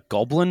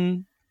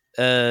goblin,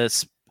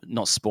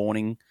 not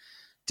spawning,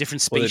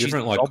 different Well, they're species.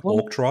 different of like goblin.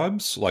 orc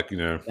tribes. Like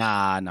No,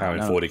 how in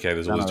 40k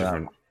there's all none these of that.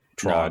 different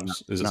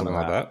tribes. Is it none something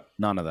of like that?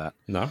 None of that.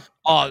 No.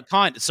 Oh,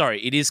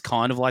 sorry, it is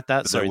kind of like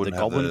that. But they Sorry, the wouldn't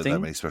have goblin that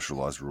thing. many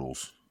specialized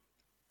rules.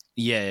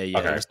 Yeah.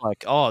 Okay. It's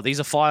like, these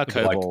are fire It'd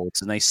be like-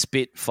 kobolds and they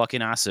spit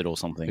fucking acid or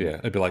something. Yeah,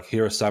 it'd be like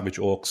here are savage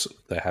orcs.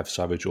 They have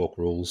savage orc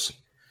rules.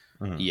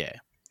 Yeah.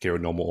 Here are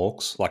normal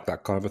orcs, like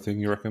that kind of a thing.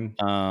 You reckon?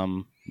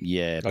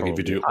 Yeah. Like if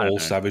you do I don't all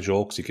know. savage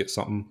orcs, you get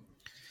something.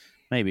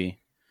 Maybe.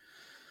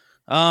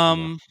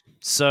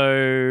 So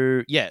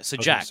I'd like to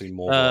Jack. see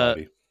more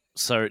variety.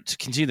 So to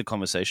continue the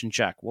conversation,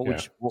 Jack,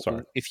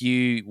 Sorry. if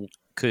you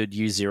could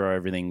use zero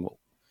everything?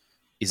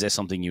 Is there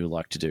something you would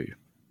like to do?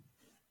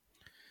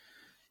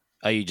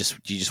 Do you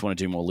just want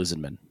to do more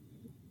lizardmen?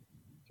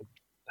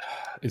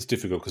 It's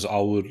difficult because I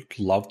would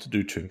love to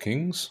do Tomb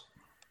Kings.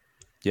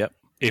 Yep.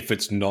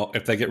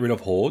 If they get rid of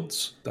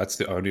hordes, that's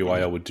the only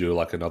way I would do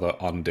like another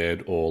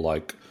undead or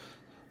like,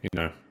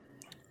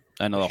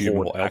 Another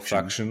human horde or elf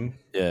faction.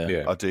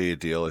 Yeah. I'll do you a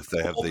deal if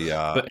they have the.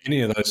 But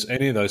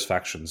any of those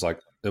factions, like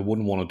they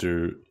wouldn't want to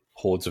do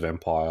hordes of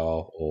Empire,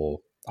 or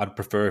I'd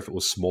prefer if it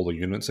was smaller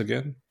units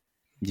again.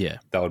 Yeah.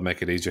 That would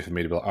make it easier for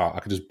me to be like, I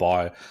could just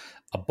buy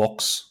a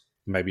box,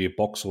 maybe a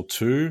box or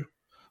two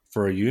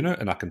for a unit,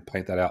 and I can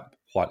paint that out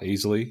quite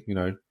easily.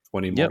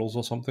 20 models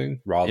or something,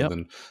 rather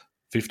than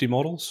 50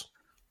 models.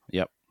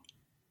 Yep.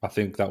 I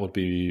think that would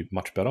be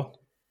much better.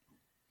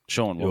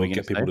 Sean, It what are we would going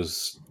get people to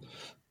to.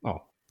 Oh,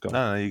 go on.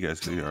 No, you guys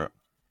do. All right.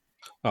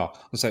 Oh,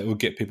 I'd say it would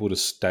get people to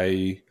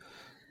stay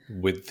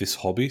with this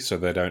hobby so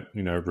they don't,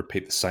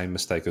 repeat the same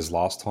mistake as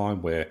last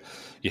time where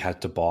you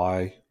had to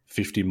buy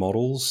 50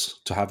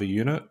 models to have a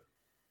unit,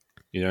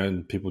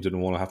 and people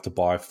didn't want to have to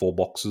buy 4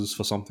 boxes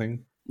for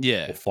something.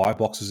 Yeah. Or 5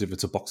 boxes if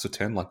it's a box of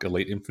 10, like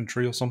elite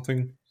infantry or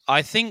something.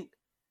 I think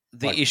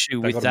the Like,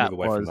 issue they with gotta that move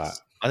away from was that.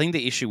 I think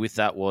the issue with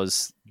that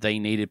was they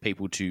needed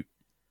people to.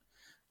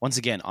 Once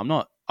again, I'm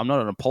not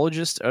an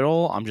apologist at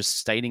all. I'm just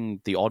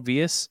stating the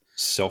obvious.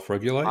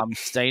 Self-regulate. I'm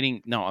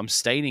stating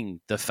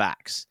the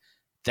facts.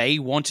 They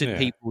wanted Yeah.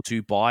 people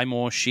to buy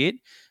more shit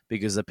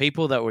because the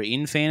people that were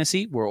in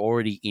fantasy were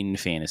already in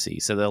fantasy.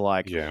 So they're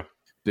like, yeah.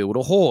 build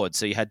a horde.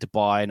 So you had to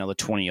buy another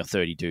 20 or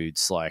 30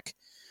 dudes, like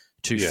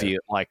to Yeah. feel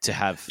like to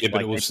have. Yeah, but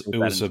like, it was- they put it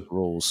that was into a- the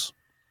rules.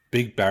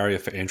 Big barrier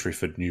for entry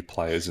for new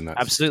players in that.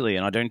 Absolutely,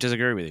 and I don't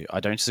disagree with you.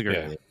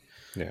 Yeah. with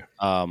you.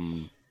 Yeah.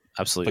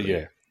 Absolutely. But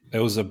yeah, it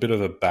was a bit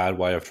of a bad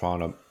way of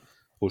trying to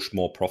push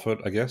more profit,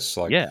 I guess.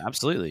 Like, Yeah,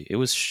 absolutely. It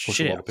was push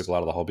shit. a lot of people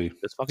out of the hobby,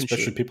 It's fucking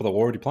especially shit. people that were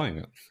already playing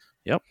it.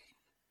 Yep.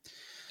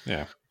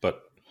 Yeah,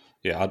 but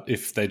yeah,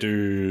 if they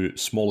do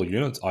smaller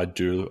units, I'd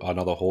do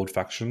another horde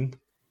faction.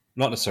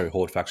 Not necessarily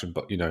horde faction,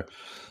 but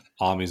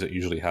armies that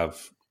usually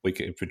have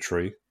weaker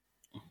infantry.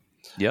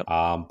 Yep.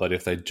 But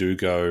if they do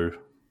go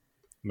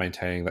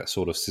maintaining that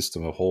sort of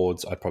system of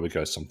hordes, I'd probably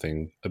go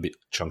something a bit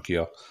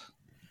chunkier.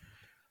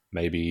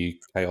 Maybe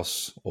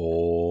Chaos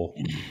or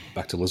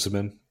back to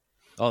Lizardmen.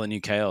 Oh, the new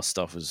Chaos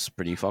stuff was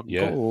pretty fucking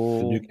Yeah, cool.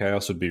 the new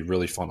Chaos would be a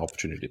really fun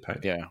opportunity to paint.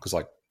 Yeah. because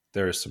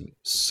there is some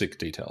sick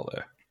detail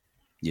there.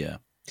 Yeah.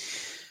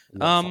 A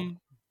lot of fun.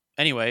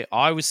 Anyway,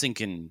 I was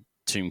thinking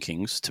Tomb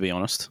Kings, to be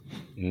honest.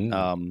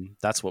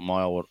 That's what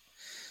my old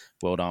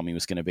world army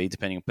was going to be,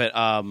 depending. But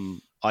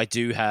I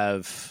do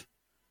have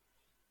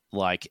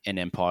like an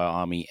Empire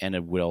army and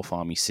a Wood Elf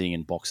army sitting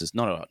in boxes.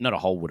 Not a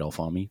whole Wood Elf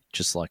army,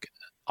 just like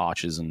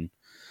archers and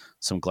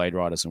some Glade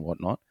Riders and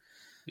whatnot.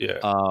 Yeah.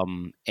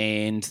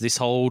 And this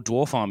whole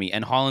dwarf army,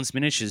 and Highlands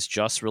Miniatures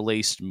just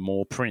released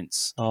more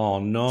prints Oh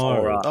for,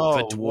 no. for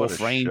what dwarf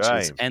a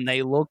rangers, shame. and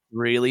they look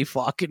really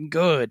fucking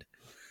good.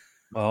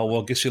 Oh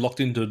well, I guess you're locked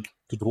into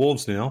the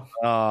dwarves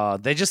now.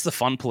 They're just the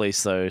fun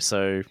police though,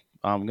 so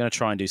I'm gonna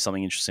try and do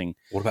something interesting.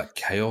 What about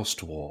Chaos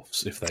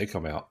Dwarves if they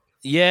come out?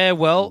 Yeah,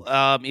 well,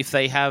 if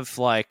they have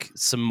like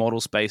some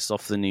models based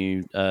off the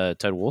new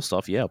Total War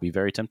stuff, yeah, I'll be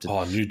very tempted.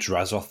 Oh, new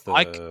Drazoth.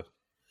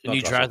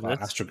 New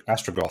Drazoth.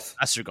 Astrogoth.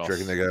 Astrogoth. Do you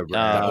reckon they're going to bring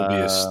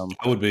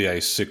That would be a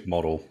sick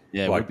model.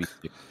 Yeah, it like would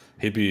be sick.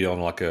 he'd be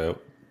on like a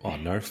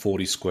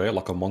 40 square,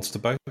 like a monster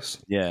base.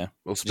 Yeah.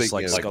 Well, speaking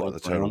like of Scotland the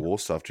Total going on. War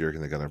stuff, do you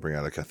reckon they're going to bring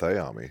out a Cathay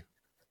army?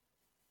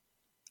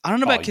 I don't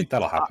know about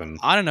that'll happen.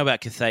 I don't know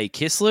about Cathay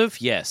Kislev,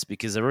 yes,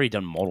 because they've already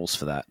done models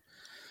for that.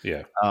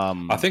 Yeah.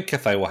 I think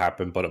Cathay will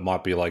happen, but it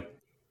might be like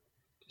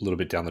a little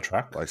bit down the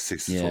track. Like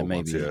 6 to Yeah, 12 maybe.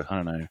 months, yeah. I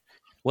don't know.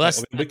 Well,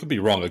 that's we could be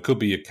wrong. It could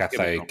be a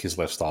Cathay wrong.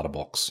 Kislev starter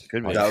box.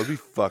 Could be. That would be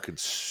fucking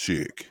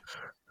sick.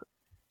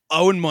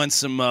 I wouldn't mind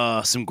some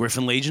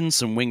Griffin Legions,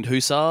 some Winged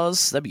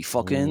Hussars. That'd be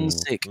fucking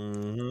sick.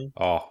 Mm-hmm.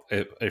 Oh,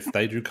 if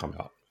they do come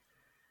out,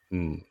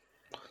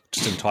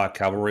 just an entire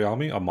cavalry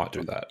army, I might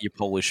do that. Your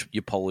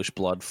Polish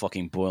blood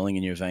fucking boiling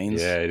in your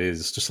veins. Yeah, it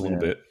is just a little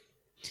bit.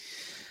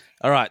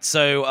 All right,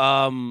 so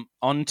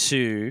on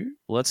to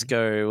let's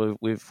go.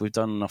 We've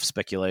done enough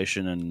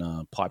speculation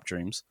and pipe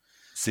dreams.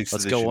 6th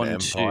Let's edition go on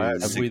Empire,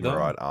 to- Have we done?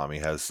 Sigmarite army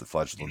has the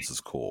Flagellants as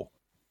core.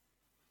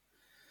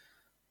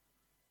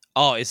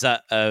 Oh, is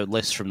that a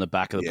list from the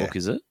back of the Yeah. book?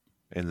 Is it?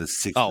 In the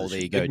 6th Oh,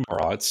 edition. there you go.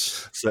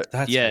 Sigmarites. So,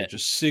 That's Yeah.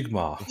 just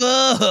Sigma.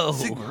 Whoa!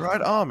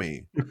 Sigmarite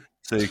army.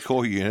 So your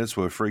core units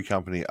were Free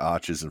Company,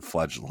 Archers, and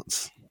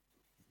Flagellants.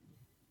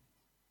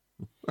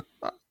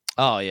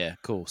 Oh yeah,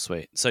 cool,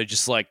 sweet. So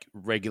just like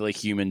regular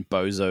human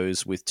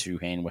bozos with 2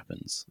 hand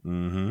weapons.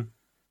 Mm-hmm.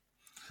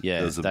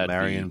 Yeah, There's a that'd be-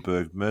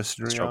 Marienburg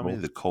Mercenary trouble.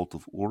 Army, the Cult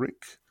of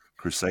Ulrich,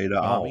 Crusader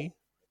Army.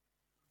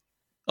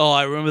 Oh,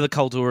 I remember the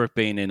Cult of Uruk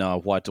being in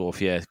White Dwarf,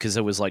 yeah, because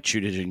it was like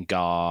Tudor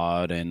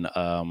Guard, and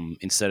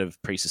instead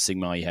of Priest of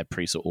Sigmar, you had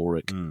Priest of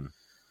Ulrich. Mm.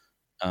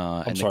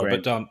 I'm and sorry,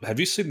 the but have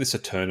you seen this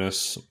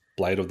Eternus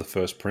Blade of the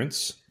First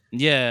Prince?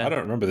 yeah, I don't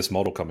remember this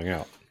model coming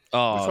out. Which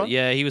oh one?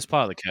 yeah, he was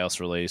part of the Chaos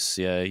release.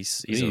 Yeah,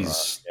 he's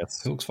alright.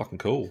 He looks fucking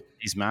cool.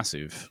 He's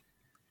massive.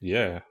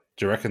 Yeah.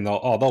 Do you reckon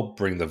they'll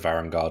bring the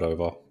Varangard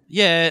over?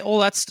 Yeah, all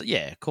that.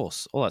 Yeah, of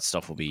course, all that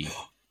stuff will be.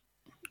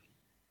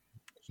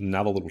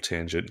 Another little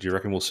tangent. Do you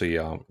reckon we'll see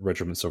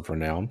regiments of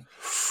renown?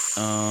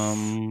 I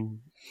mean,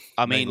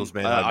 Mangles,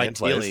 Man, Hard Man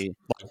players. ideally,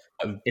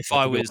 if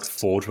Like I maybe was like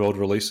Forge World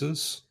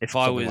releases, if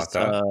I something was like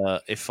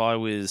that.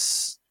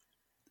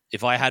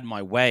 if I had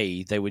my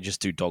way, they would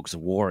just do Dogs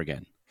of War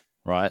again,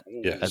 right?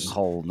 Yes. As a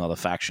whole another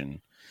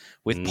faction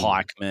with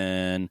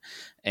pikemen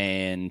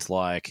and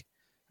like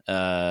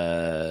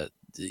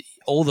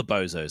all the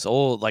bozos,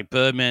 all like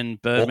Birdmen,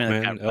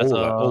 Hawkmen,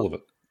 all of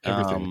it,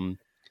 everything.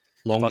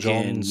 Long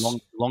Johns,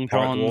 Long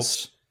Pirate Johns,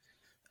 Dwarfs.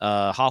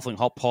 Halfling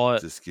Hot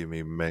Pot, Just give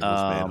me Mangles,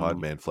 Man, Hard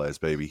Man flares,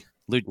 baby.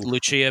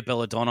 Lucia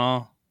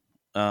Belladonna.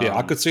 Yeah,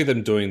 I could see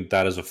them doing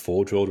that as a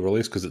Forge World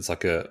release because it's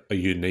like a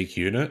unique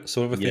unit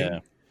sort of a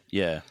thing.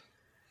 Yeah.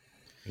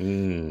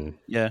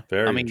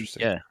 Very I mean,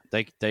 interesting. yeah,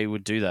 they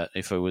would do that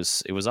if it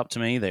was up to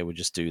me. They would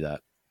just do that.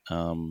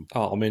 I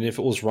mean, if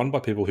it was run by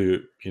people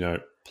who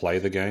play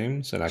the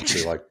games and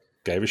actually like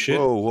gave a shit.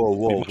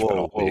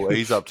 Whoa!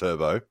 Ease up,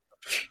 Turbo.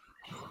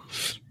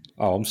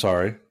 Oh, I'm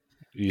sorry. Are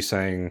you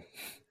saying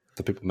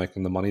the people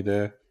making the money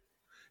there?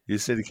 You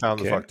just need to calm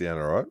the fuck down,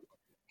 all right?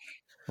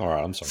 All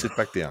right, I'm sorry. Sit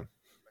back down.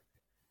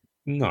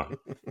 No,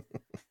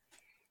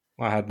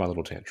 I had my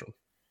little tantrum.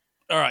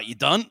 All right, you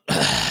done?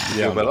 Yeah,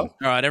 Feel better? All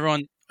right,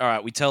 everyone. All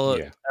right, we tell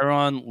Yeah.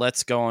 everyone.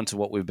 Let's go on to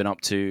what we've been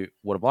up to.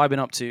 What have I been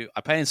up to?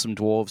 I painted some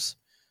dwarves.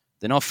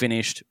 They're not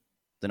finished.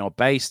 They're not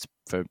based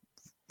for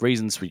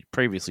reasons we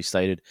previously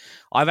stated.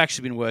 I've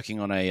actually been working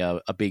on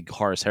a big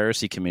Horus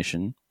Heresy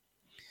commission.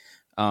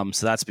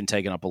 So that's been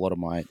taking up a lot of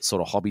my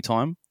sort of hobby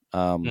time.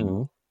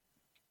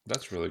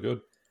 That's really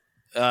good.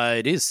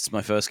 It is. It's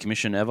my first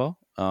commission ever.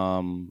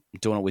 Doing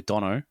it with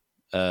Dono.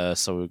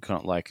 So we're kind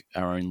of like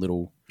our own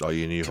little Oh,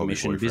 you new hobby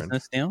commission boyfriend.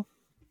 business now.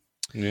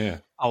 Yeah.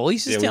 Oh, well,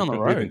 he's just down the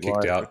we've road. been kicked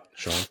like- out,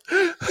 Sean.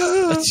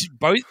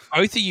 both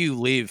of you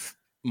live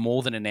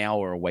more than an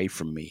hour away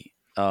from me,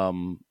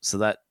 so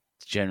that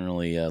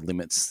generally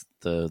limits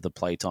the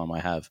play time I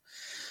have.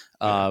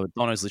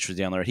 Dono's literally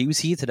down the road. He was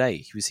here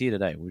today.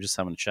 We were just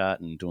having a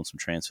chat and doing some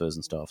transfers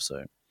and stuff.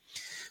 So,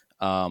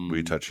 Were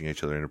you touching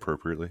each other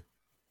inappropriately?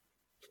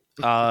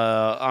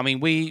 I mean,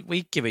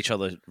 we give each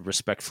other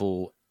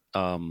respectful,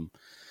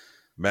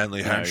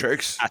 Manly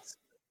handshakes?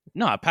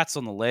 pats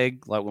on the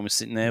leg. Like when we're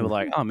sitting there, we're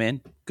like, "Oh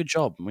man, good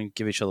job." And we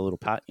give each other a little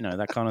pat.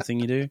 That kind of thing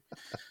you do.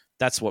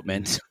 That's what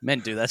men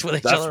do. That's what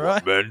each That's other,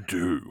 what right? men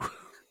do.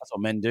 That's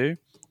what men do.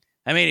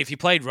 I mean, if you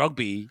played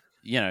rugby,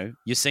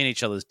 you've seen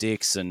each other's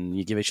dicks and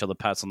you give each other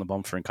pats on the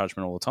bum for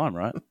encouragement all the time,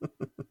 right?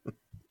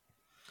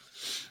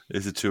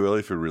 Is it too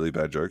early for really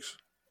bad jokes?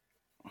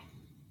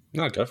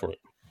 No, go for it.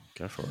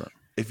 Go for it.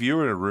 If you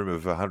were in a room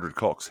of 100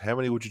 cocks, how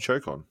many would you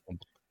choke on?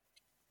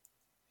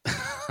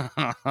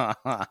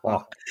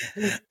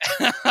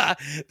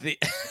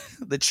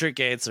 the trick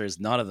answer is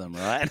none of them,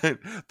 right?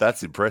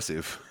 That's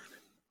impressive.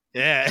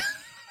 Yeah.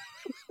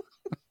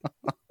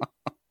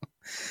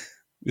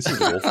 This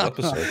is an awful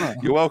episode.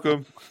 You're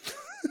welcome.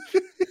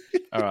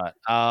 All right.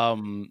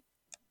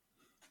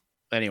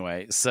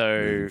 Anyway,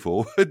 so Moving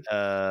forward.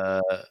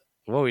 what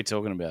were we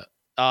talking about?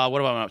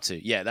 What am I up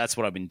to? Yeah, that's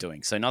what I've been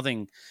doing. So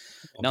nothing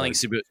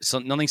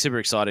super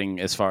exciting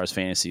as far as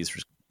fantasy is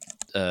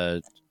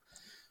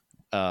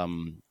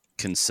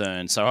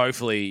concerned. So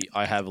hopefully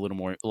I have a little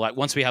more, like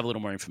once we have a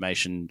little more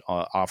information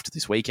after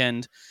this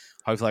weekend,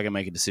 hopefully I can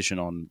make a decision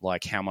on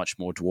like how much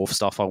more dwarf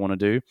stuff I want to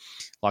do.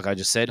 Like I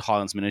just said,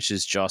 Highlands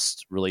Miniatures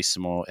just released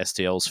some more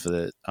STLs for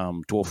the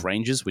dwarf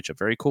rangers, which are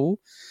very cool.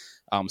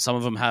 Some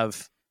of them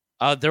have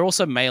they're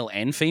also male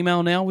and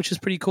female now, which is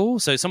pretty cool.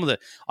 So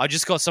I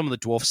just got some of the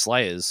dwarf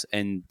slayers,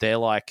 and they're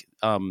like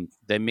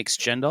they're mixed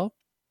gender.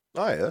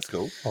 Oh yeah, that's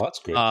cool. Oh, that's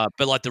good.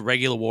 But like the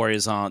regular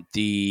warriors aren't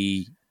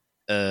the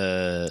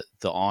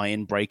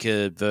Iron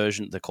Breaker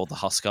version. They're called the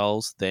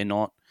Huskarls. They're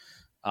not.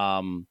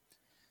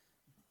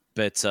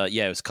 But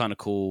yeah, it was kind of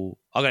cool.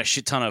 I got a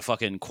shit ton of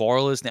fucking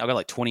quarrelers now. I got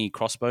like 20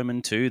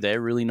 crossbowmen too.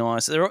 They're really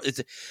nice.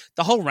 The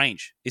whole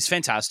range is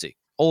fantastic.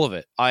 All of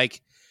it.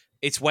 Like,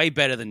 it's way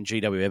better than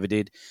GW ever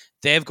did.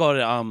 They've got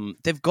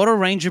a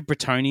range of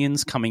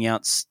Bretonnians coming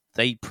out.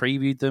 They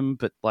previewed them,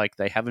 but like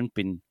they haven't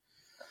been.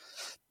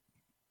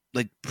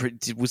 Like,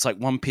 it was like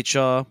one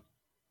picture,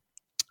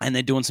 and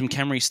they're doing some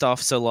Camry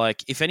stuff. So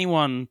like, if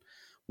anyone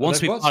wants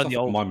to be part of the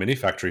old My Mini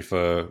Factory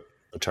for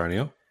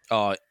Bretonia.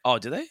 Oh,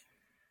 do they?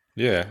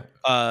 Yeah.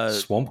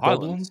 Swamp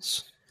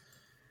Highlands. Goblins.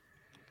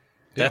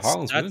 Yeah,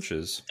 Highlands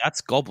Miniatures.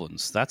 That's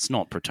goblins. That's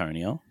not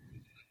Bretonia.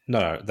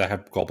 No, they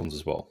have goblins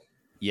as well.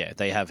 Yeah,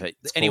 they have it.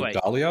 It's anyway,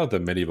 called Dahlia, the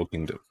Medieval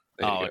Kingdom.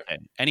 Okay.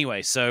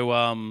 Anyway, so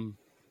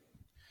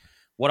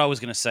what I was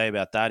going to say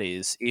about that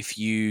is, if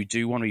you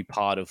do want to be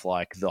part of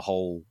like the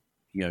whole,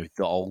 the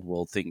old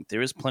world thing,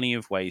 there is plenty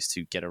of ways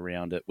to get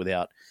around it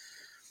without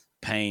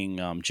paying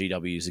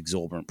GW's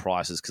exorbitant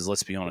prices. Because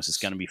let's be honest, it's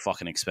going to be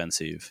fucking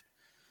expensive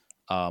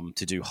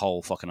to do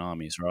whole fucking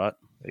armies, right?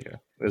 There you go.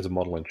 There's a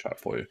model in chat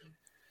for you.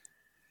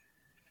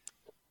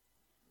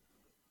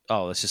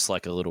 Oh, it's just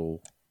like a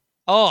little.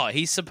 Oh,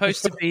 he's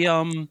supposed to be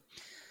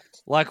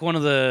like one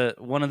of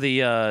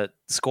the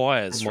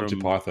squires Monty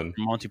from Python.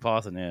 Monty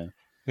Python, yeah.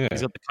 Yeah.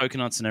 He's got the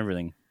coconuts and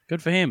everything.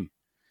 Good for him.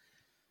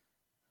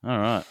 All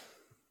right.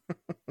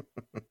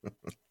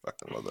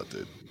 Fucking love that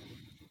dude.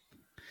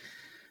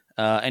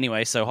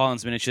 Anyway, so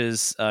Highlands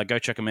Miniatures, go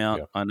check them out.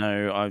 Yeah. I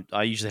know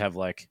I usually have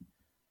like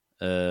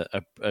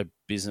a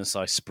business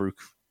I spruik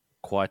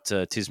quite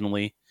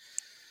dismally.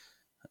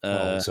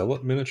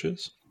 Zealot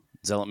Miniatures?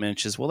 Zealot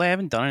Miniatures. Well, they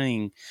haven't done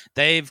anything.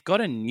 They've got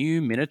a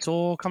new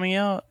Minotaur coming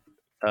out.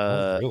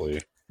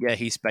 Really? Yeah,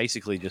 he's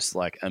basically just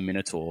like a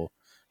Minotaur.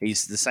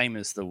 He's the same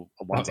as the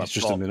ones I've It's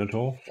just got. a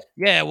Minotaur?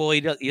 Yeah, well,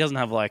 he doesn't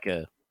have like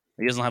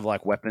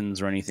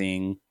weapons or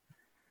anything.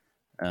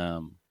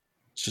 It's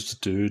just a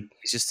dude.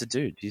 He's just a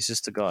dude. He's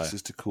just a guy. He's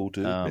just a cool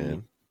dude,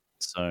 man.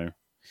 So,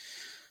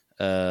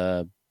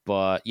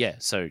 but yeah,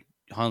 so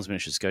Highlands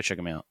Miniatures, go check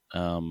them out.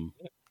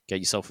 Get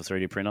yourself a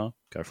 3D printer.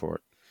 Go for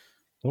it.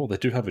 Oh, they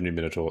do have a new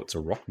Minotaur. It's a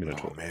rock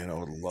Minotaur. Oh man, I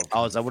would love.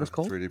 Oh, is that what it's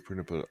called? 3D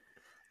printer, but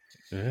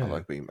Yeah. I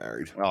like being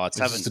married. Oh, it's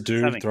just a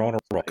dude throwing a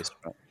rock.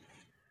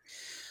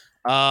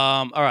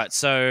 All right.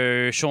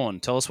 So, Sean,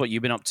 tell us what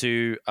you've been up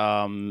to.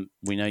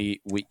 We know you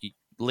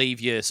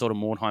leave your sort of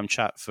Mordheim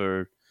chat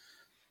for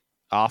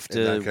after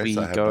In that case,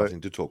 we I have go.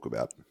 nothing to talk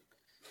about.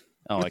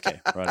 Oh, okay.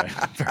 Right.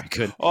 Very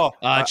good. Oh,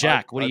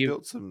 Jack, I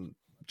built some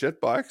jet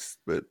bikes,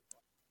 but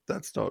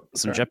that's not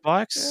some jet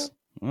bikes.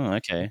 Oh,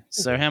 okay.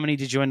 So, how many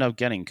did you end up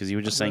getting? Because you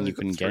were just saying you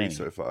couldn't get any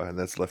so far, and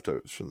that's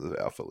leftovers from the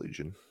Alpha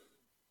Legion.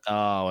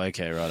 Oh,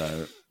 okay,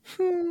 right.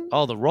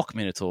 Oh, the Rock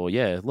Minotaur.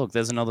 Yeah, look,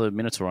 there's another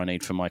Minotaur I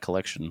need for my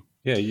collection.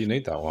 Yeah, you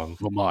need that one.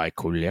 For my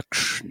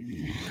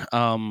collection.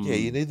 Yeah,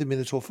 you need the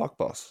Minotaur fuck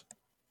boss.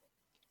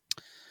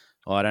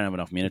 Oh, I don't have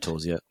enough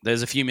Minotaurs yet.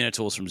 There's a few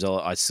Minotaurs from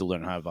Zealot I still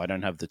don't have. I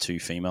don't have the 2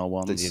 female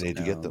ones. Then you need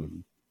to get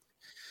them.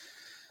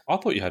 I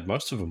thought you had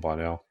most of them by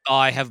now.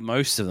 I have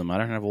most of them. I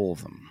don't have all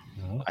of them.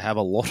 Oh. I have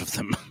a lot of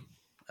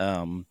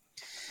them.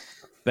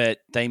 But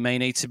they may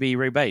need to be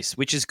rebased,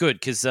 which is good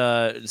because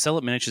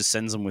Zealot Miniatures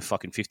sends them with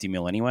fucking 50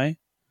 mil anyway.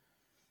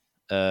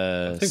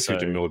 I think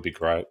 50 mil would be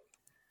great.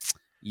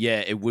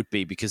 Yeah, it would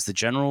be because the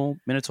general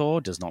Minotaur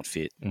does not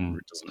fit.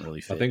 It doesn't really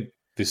fit. I think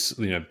this,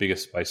 bigger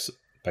base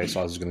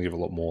size is going to give a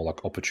lot more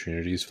like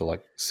opportunities for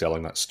like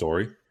selling that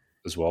story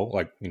as well.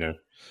 Like,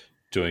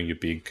 doing your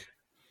big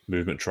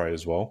movement trade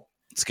as well.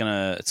 It's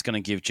gonna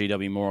give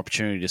GW more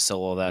opportunity to sell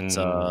all that.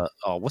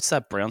 What's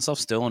that brown stuff?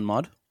 Steel and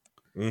mud.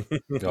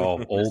 All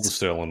the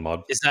Sterling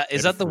mud. Is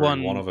that the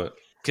one? One of it.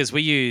 Because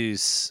we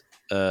use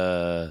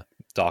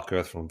Dark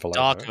Earth from Vallejo.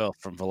 Dark Earth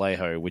from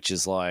Vallejo, which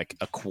is like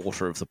a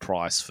quarter of the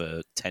price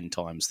for 10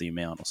 times the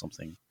amount or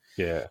something.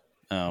 Yeah,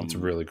 it's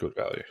really good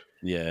value.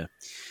 Yeah.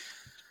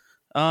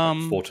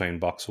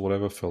 $14 or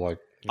whatever for like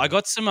I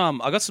got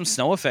some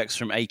snow effects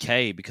from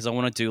AK because I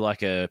want to do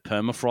like a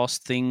permafrost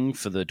thing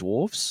for the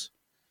dwarves.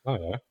 Oh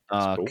yeah,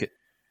 that's cool.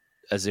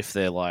 As if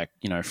they're like,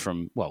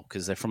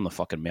 because they're from the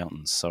fucking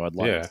mountains. So I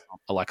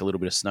like a little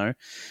bit of snow.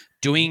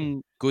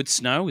 Doing good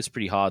snow is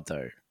pretty hard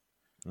though.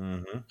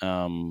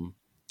 Mm-hmm.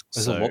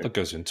 There's a lot that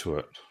goes into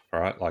it,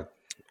 right? Like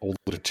all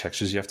the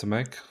textures you have to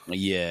make.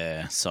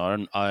 Yeah,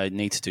 so I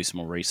need to do some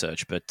more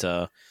research, but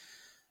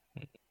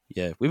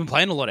yeah, we've been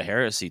playing a lot of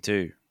Heresy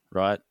too,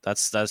 right?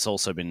 That's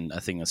also been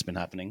a thing that's been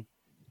happening.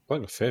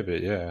 Playing a fair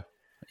bit, yeah.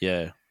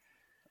 Yeah.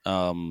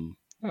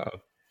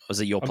 Was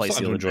it your place?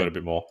 I'm starting to enjoy it a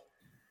bit more.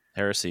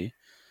 Heresy.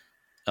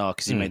 Oh,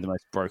 because you made the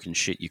most broken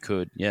shit you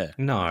could. Yeah.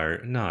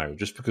 No,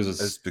 just because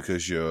it's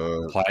because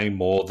you're playing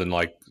more than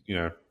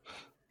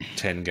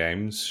 10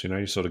 games.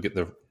 You sort of get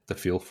the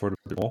feel for it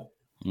a bit more.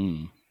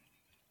 Mm.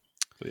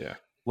 But yeah.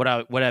 What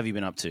have you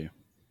been up to?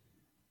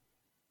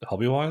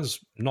 Hobby wise,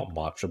 not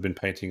much. I've been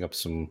painting up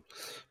some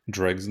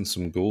dregs and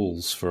some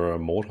ghouls for a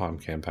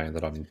Mordheim campaign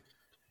that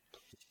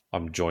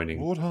I'm joining.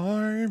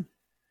 Mordheim.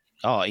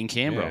 Oh, in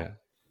Canberra.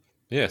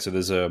 Yeah. So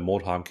there's a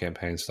Mordheim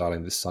campaign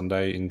starting this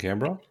Sunday in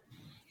Canberra.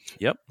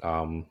 Yep.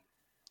 I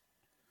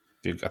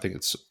think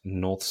it's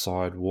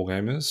Northside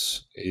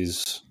Wargamers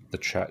is the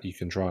chat you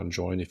can try and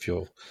join if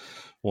you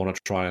want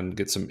to try and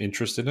get some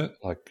interest in it.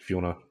 Like if you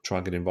want to try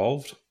and get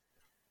involved.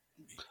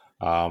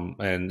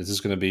 And this is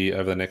going to be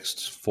over the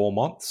next 4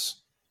 months.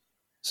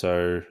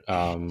 So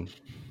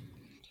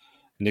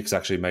Nick's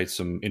actually made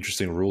some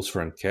interesting rules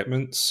for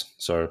encampments.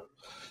 So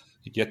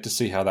you get to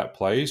see how that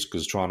plays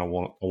because I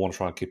want to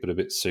try and keep it a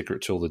bit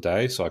secret till the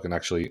day so I can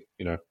actually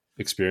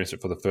experience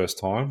it for the first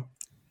time.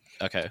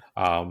 Okay.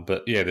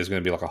 But yeah, there's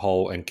going to be like a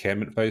whole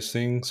encampment based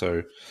thing. So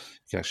you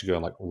can actually go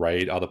and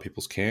raid other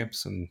people's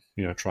camps and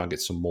try and get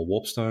some more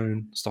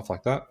warpstone stuff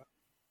like that.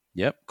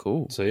 Yep.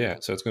 Cool. So yeah,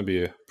 so it's going to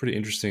be a pretty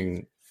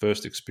interesting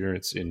first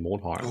experience in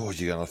Mordheim. Oh,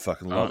 you're gonna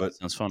fucking love it.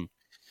 Sounds fun.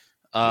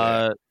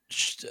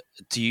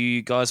 Do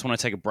you guys want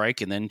to take a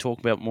break and then talk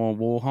about more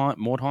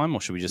Mordheim,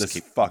 or should we just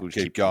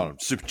keep going?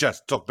 Super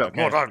chat, talk about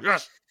Mordheim.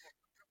 Yes.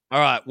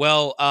 All right.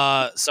 Well,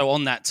 so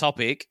on that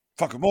topic,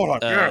 fucking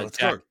Mordheim. Yeah, let's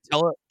Jack,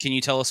 go. Can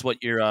you tell us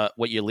what your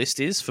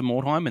list is for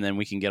Mordheim, and then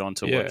we can get on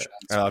to what?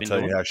 I'll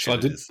tell you how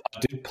shit it is.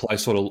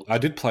 I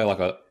did play like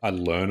a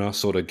learner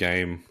sort of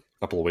game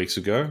a couple of weeks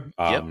ago.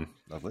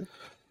 Lovely.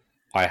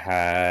 I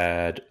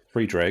had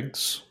 3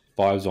 dregs,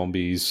 5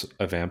 zombies,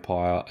 a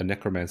vampire, a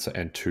necromancer,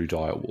 and 2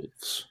 dire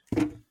wolves.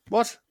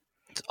 What?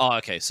 Oh,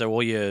 okay. So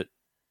what did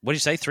you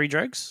say? 3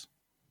 dregs?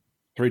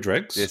 3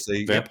 dregs. Yes,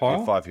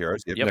 vampire, 5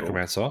 heroes. Yep.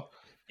 Necromancer.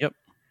 Yep.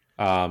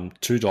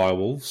 2 dire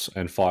wolves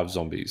and 5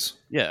 zombies.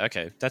 Yeah.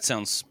 Okay. That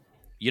sounds.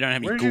 You don't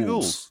have any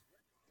ghouls.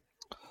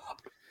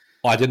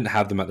 I didn't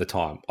have them at the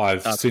time.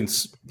 I've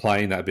since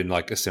playing that been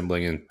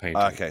assembling and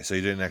painting. Okay, so you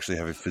didn't actually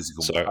have a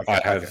physical. So okay,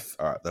 I have. Okay.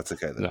 All right, that's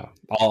okay then. No,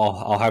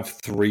 I'll have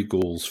 3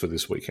 ghouls for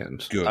this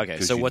weekend. Good. Okay,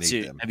 so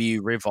have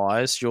you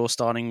revised your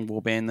starting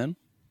warband then?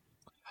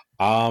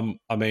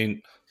 I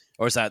mean,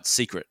 or is that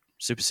secret?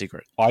 Super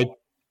secret?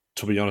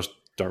 To be honest,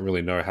 don't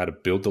really know how to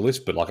build the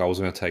list, but I was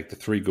going to take the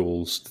 3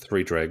 ghouls, the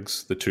 3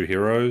 dregs, the 2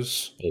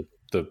 heroes, or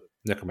the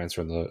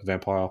necromancer and the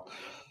vampire.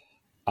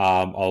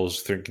 I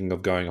was thinking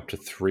of going up to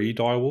 3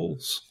 dire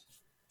wolves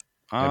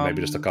and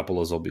maybe just a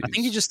couple of zombies. I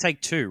think you just take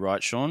 2,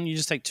 right, Sean? You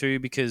just take 2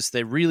 because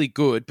they're really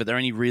good, but they're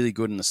only really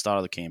good in the start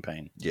of the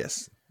campaign.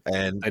 Yes,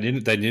 and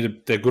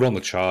they're good on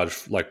the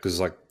charge, because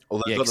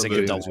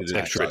the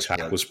extra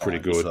attack was pretty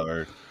good.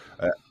 So,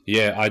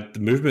 the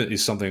movement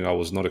is something I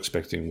was not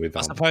expecting with.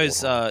 I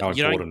suppose how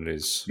important it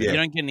is. You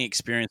don't get any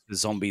experience with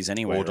zombies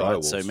anyway,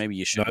 right? So maybe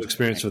you should. No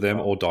experience with them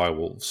or dire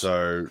wolves.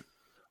 So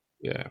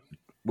yeah.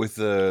 With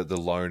the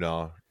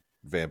loner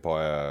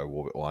vampire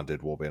or undead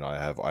warband,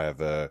 I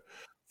have a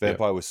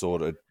vampire with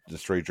sword, the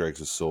 3 dregs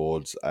with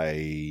swords,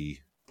 a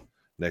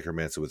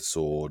necromancer with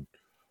sword,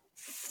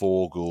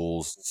 4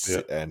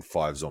 ghouls, and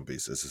 5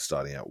 zombies as a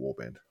starting out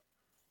warband.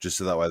 Just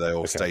so that way they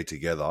all stay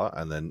together,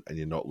 and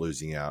you're not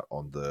losing out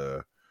on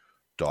the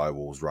dire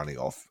wolves running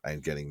off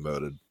and getting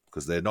murdered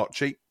because they're not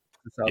cheap.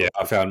 Yeah,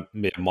 I found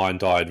mine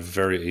died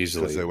very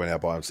easily because they went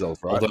out by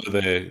themselves, right?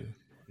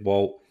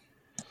 Although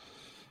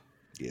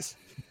yes.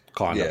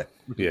 Kind of.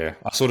 Yeah.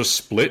 I sort of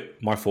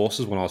split my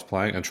forces when I was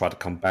playing and tried to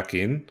come back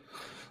in.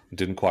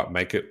 Didn't quite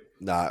make it.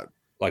 Nah.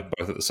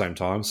 Both at the same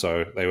time.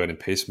 So they went in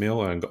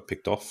piecemeal and got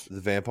picked off. The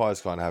vampires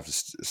kind of have to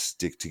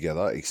stick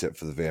together, except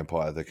for the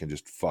vampire that can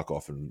just fuck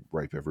off and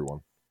rape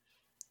everyone.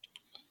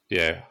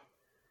 Yeah.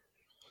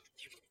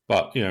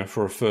 But,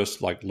 for a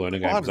first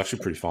learning game, it was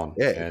actually pretty fun.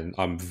 Yeah. And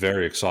I'm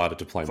very excited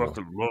to play more.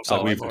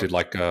 So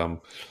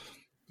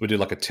we did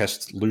a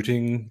test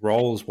looting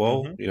role as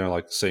well,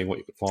 seeing what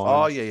you could find.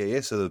 Oh, yeah.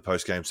 So the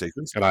post-game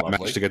sequence. And I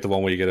managed to get the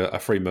one where you get a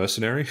free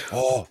mercenary.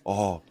 You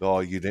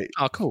need...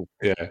 Oh, cool.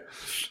 Yeah.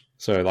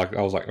 So,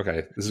 I was like,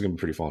 okay, this is going to be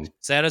pretty fun.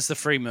 So how does the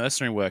free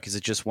mercenary work? Is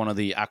it just one of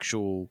the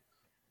actual...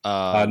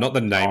 not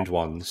the named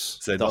ones.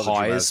 So the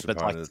highest, but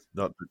the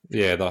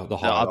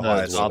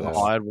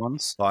hired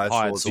ones?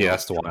 Hired sword. Yeah,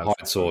 that's the one.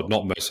 Hired sword,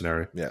 not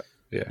mercenary. Yeah.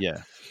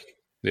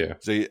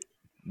 So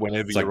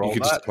whenever It's you like roll you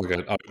could that. just like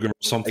an ogre or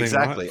something.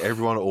 Exactly. Right?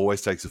 Everyone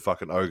always takes a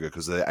fucking ogre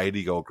because they're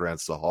 80 gold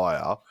crowns to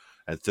hire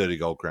and 30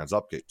 gold crowns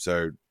upkeep.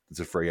 So it's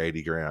a free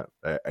 80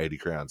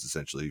 crowns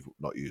essentially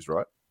not used,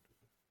 right?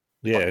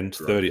 Yeah, and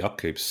 30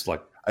 upkeeps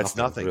like It's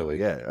nothing. really.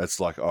 Yeah, it's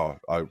like, oh,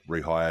 I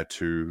rehire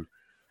 2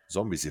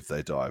 zombies if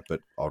they die,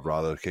 but I'd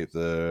rather keep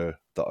the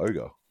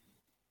ogre.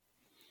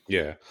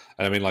 Yeah,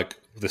 and I mean, like,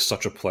 there's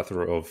such a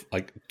plethora of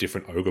like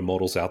different ogre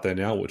models out there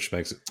now, which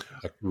makes it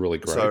like really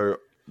great. So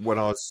when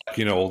I was,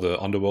 you know, all the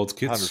Underworlds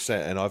kits,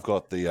 100%, and I've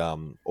got the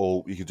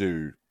all you could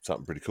do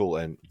something pretty cool,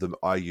 and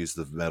I use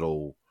the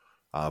metal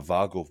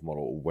Varghulf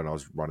model when I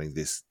was running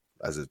this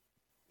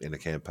in a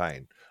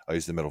campaign. I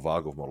used the metal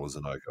Varghulf model as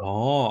an ogre.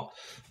 Oh,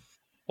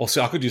 well,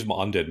 see, I could use my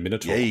undead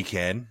Minotaur. Yeah, you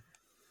can.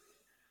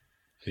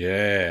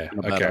 Yeah.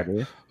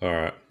 Okay. All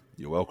right.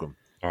 You're welcome.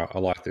 All right. I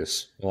like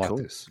this. I like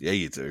this. Yeah,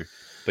 you do.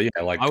 But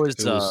yeah, like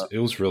it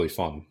was really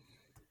fun.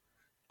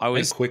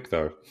 And quick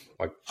though.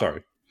 Like,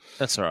 sorry.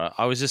 That's all right.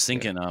 I was just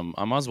thinking,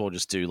 I might as well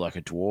just do like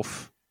a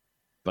dwarf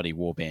buddy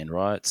warband,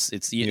 right?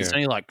 It's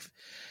only like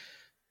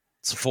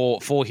it's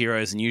four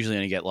heroes, and usually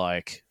only get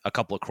like a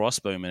couple of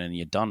crossbowmen, and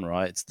you're done,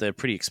 right? They're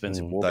pretty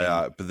expensive warband. They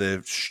are, but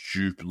they're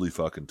stupidly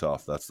fucking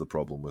tough. That's the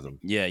problem with them.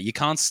 Yeah, you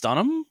can't stun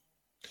them.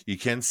 You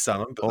can stun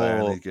them, but they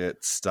only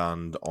get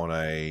stunned on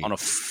a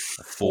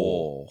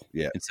 4,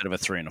 instead of a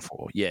 3 and a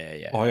 4. Yeah,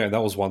 yeah. Oh yeah,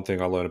 that was one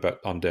thing I learned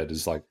about undead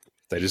is like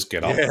they just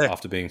get up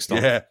after being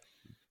stunned. Yeah,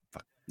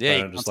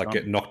 they don't just like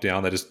get knocked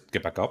down; they just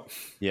get back up.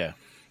 Yeah,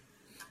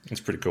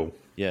 it's pretty cool.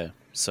 Yeah,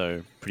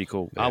 so pretty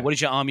cool. Yeah. What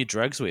did you arm your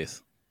dregs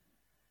with?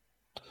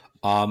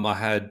 I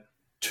had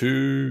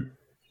 2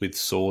 with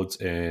swords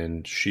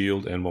and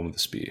shield, and 1 with a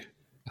spear.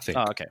 I think.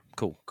 Oh, okay,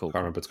 cool. I can't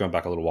remember. It's going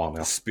back a little while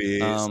now.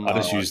 Spears. I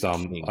just used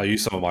I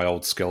used some of my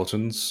old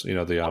skeletons. You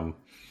know the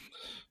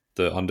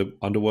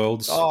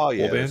Underworlds. Oh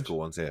yeah, warband. those cool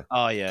ones. Yeah.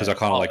 Oh yeah, because I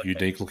kind of like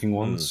unique looking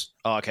ones.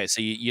 Oh okay,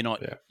 so you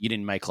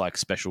didn't make like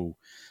special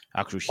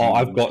actual. Oh,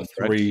 I've got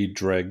 3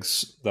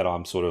 dregs that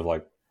I'm sort of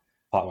like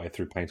partway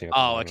through painting.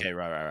 Oh, okay,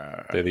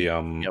 right. They're the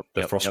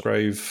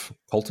Frostgrave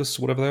cultists,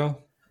 whatever they are.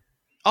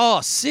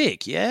 Oh,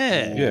 sick!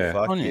 Yeah,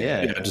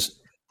 yeah. Just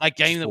that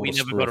game that we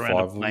never got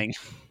around to playing.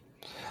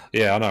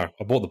 Yeah, I know.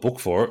 I bought the book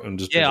for it and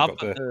just I've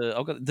got.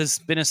 There's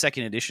been a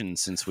second edition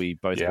since we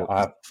both bought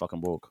the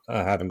fucking book.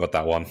 I haven't got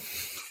that one.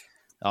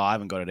 Oh, I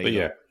haven't got it either. But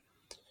yeah,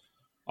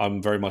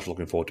 I'm very much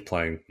looking forward to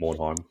playing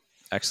Mordheim.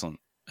 Excellent.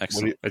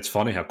 It's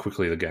funny how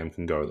quickly the game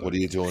can go, though. What are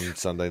you doing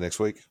Sunday next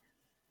week?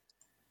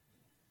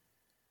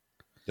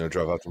 You want to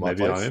drive up to my place?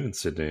 Maybe I am in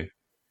Sydney.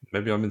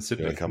 Maybe I'm in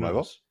Sydney. You want to come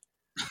over?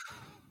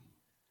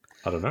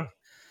 I don't know.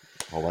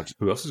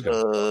 Who else is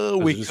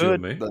going? We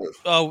could.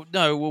 Oh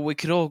no, well we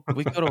could all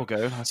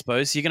go. I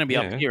suppose you're going to be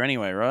up here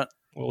anyway, right?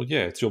 Well,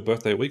 yeah, it's your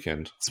birthday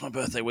weekend. It's my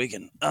birthday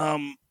weekend.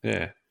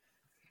 Yeah.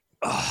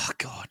 Oh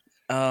God.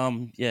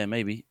 Yeah,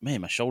 maybe.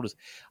 Man, my shoulders.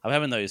 I'm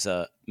having those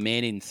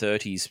man in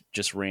 30s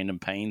just random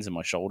pains in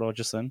my shoulder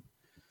just then.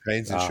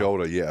 Pains in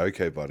shoulder. Yeah.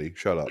 Okay, buddy.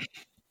 Shut up.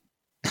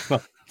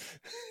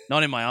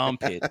 Not in my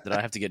armpit that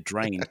I have to get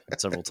drained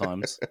several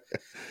times.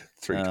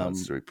 3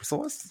 times 3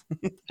 precise.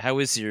 How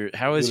is your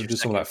do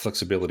some of that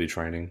flexibility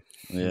training?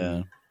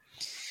 Yeah.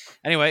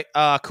 Anyway,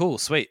 cool,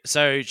 sweet.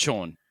 So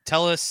Sean,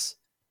 tell us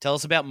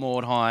about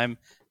Mordheim.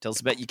 Tell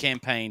us about your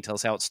campaign. Tell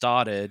us how it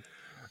started.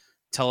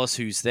 Tell us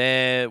who's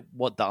there,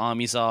 what the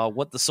armies are,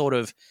 what the sort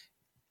of.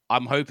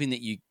 I'm hoping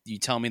that you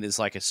tell me there's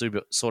like a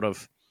super sort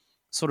of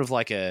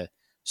like a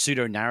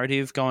pseudo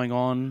narrative going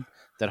on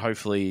that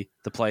hopefully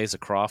the players are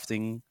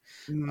crafting.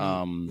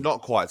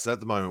 Not quite. So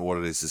at the moment, what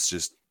it is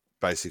just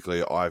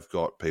basically I've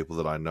got people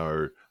that I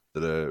know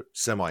that are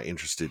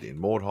semi-interested in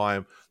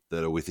Mordheim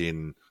that are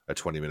within a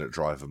 20-minute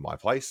drive of my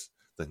place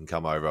that can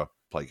come over,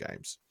 play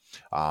games.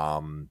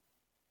 I've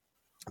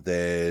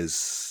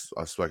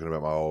spoken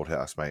about my old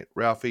housemate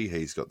Ralphie.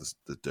 He's got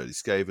the Dirty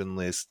Skaven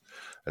list.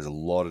 There's a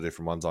lot of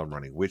different ones. I'm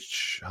running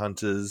Witch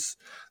Hunters.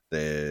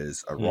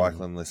 There's a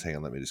Reikland list. Hang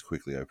on, let me just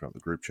quickly open up the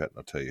group chat and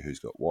I'll tell you who's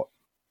got what.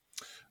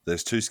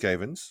 There's 2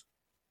 Skavens.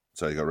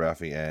 So you got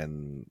Ralphie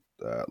and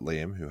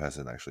Liam, who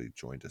hasn't actually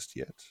joined us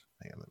yet.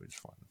 Hang on, let me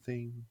just find the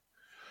thing.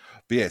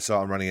 But yeah, so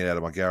I'm running it out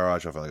of my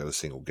garage. I've only got a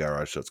single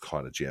garage, so it's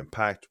kind of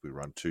jam-packed. We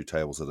run 2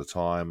 tables at a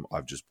time.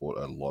 I've just bought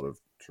a lot of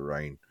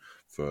terrain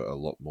for a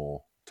lot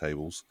more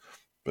tables,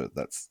 but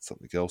that's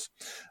something else.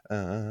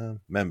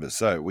 Members.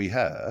 So we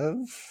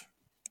have...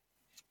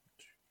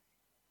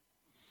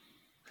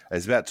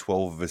 There's about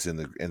 12 of us in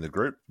the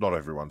group. Not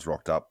everyone's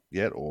rocked up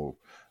yet or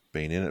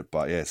been in it,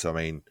 but yeah, so I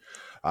mean...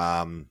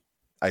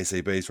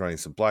 ACB's running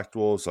some Black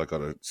Dwarves. So I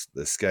got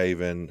the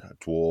Skaven,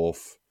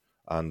 Dwarf,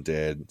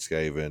 Undead,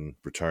 Skaven,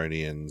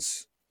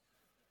 Bretonnians,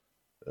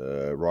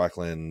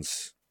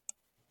 Reiklands.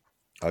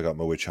 I got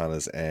my Witch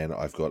Hunters, and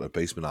I've got a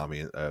Beastman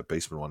army,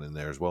 Beastman one in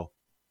there as well.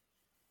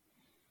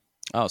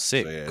 Oh,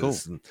 sick! So, yeah, cool.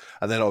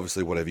 And then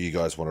obviously whatever you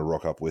guys want to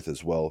rock up with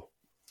as well.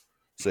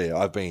 So yeah,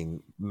 I've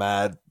been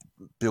mad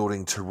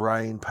building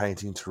terrain,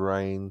 painting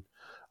terrain.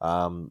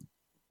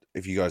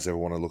 If you guys ever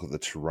want to look at the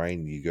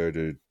terrain, you go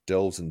to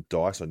Delves and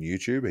Dice on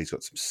YouTube. He's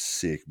got some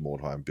sick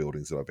Mordheim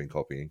buildings that I've been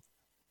copying.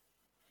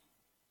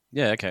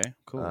 Yeah. Okay.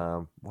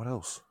 Cool. What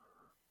else?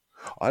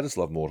 I just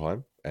love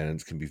Mordheim, and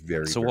it can be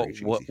very, So very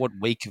cheesy. what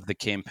week of the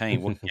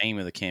campaign? What game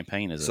of the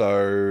campaign is it?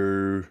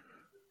 So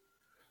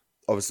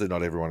obviously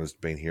not everyone has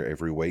been here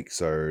every week.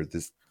 So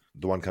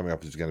the one coming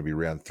up is going to be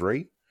round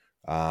 3.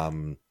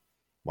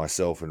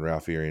 Myself and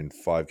Ralphie are in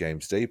 5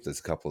 games deep. There's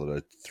a couple that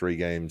are 3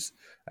 games,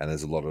 and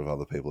there's a lot of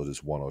other people that are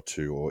just 1 or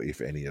 2, or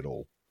if any at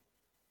all.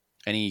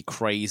 Any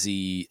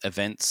crazy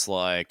events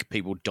like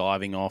people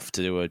diving off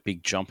to do a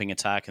big jumping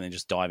attack and then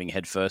just diving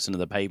headfirst into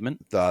the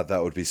pavement? That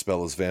would be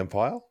Speller's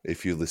Vampire.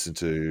 If you listen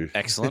to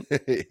Excellent.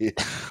 What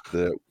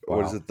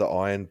is it? The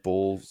Iron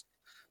Balls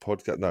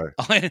podcast? No,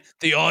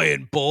 the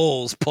Iron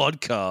Balls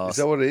podcast. Is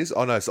that what it is?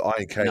 Oh no, it's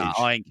Iron Cage. No,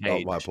 Iron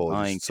Cage. Oh, my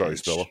apologies. Iron Sorry, Cage.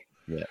 Speller.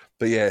 Yeah.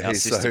 But yeah, Our he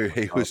system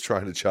was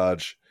trying to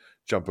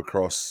jump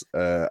across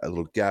a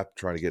little gap,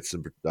 trying to get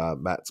some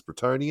Matt's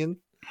Bretonian,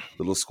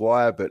 little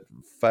squire, but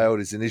failed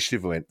his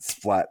initiative and went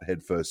flat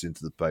headfirst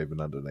into the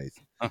pavement underneath.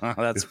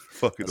 That's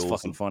fucking awesome.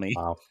 Fucking funny.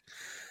 Wow.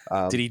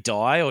 Did he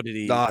die or did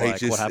he? No, what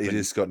he happened?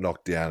 just got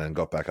knocked down and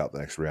got back up the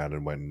next round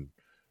and went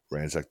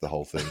ransacked the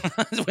whole thing.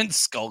 Went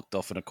skulked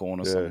off in a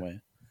corner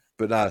somewhere.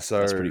 But no, so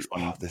That's pretty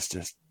funny. there's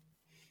just,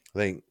 I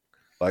think,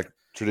 like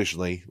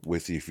traditionally,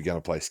 if you're going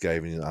to play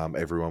Skaven,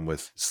 everyone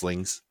with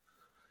slings.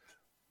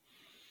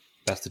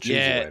 That's the cheesy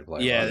way to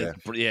play. Yeah.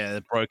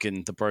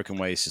 The broken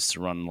way is just to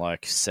run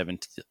like 7.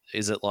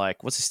 Is it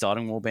like what's the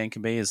starting warband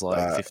can be? Is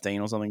like 15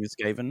 or something? Is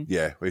Skaven?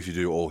 Yeah, if you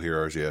do all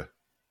heroes, yeah.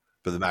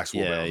 But the max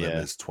warband on them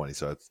is 20,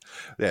 so it's,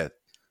 they're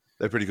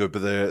pretty good.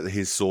 But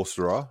his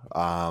sorcerer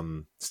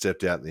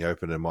stepped out in the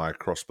open, and my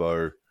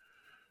crossbow,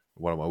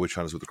 one of my witch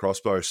hunters with the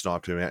crossbow,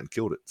 sniped him out and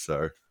killed it.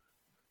 So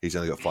he's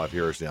only got 5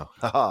 heroes now.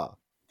 Haha.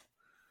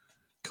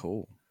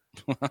 Cool.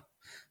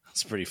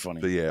 That's pretty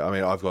funny. But yeah, I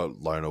mean, I've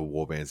got loner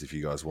warbands if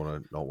you guys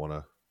want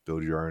to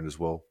build your own as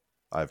well.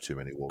 I have too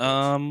many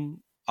warbands.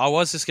 I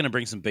was just going to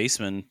bring some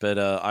beastmen, but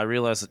I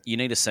realized that you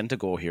need a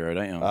Centaur hero,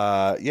 don't you?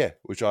 Yeah,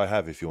 which I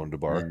have if you wanted to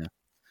borrow.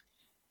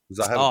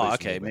 Yeah.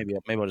 Okay. Maybe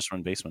I'll just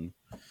run beastmen.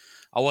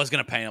 I was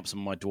going to paint up some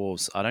of my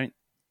dwarves. I don't.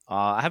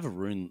 I have a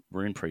rune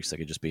priest that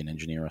could just be an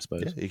engineer, I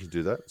suppose. Yeah, you can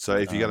do that. So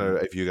if you're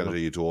gonna do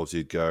your dwarves,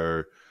 you'd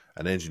go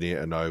an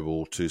engineer, a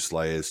noble, 2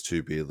 slayers,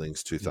 2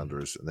 beardlings, 2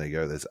 thunderers, and there you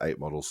go. There's 8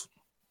 models.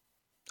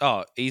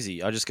 Oh,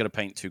 easy. I just got to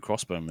paint 2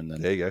 crossbowmen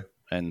then. There you go.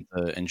 And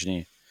the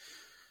engineer.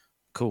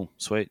 Cool.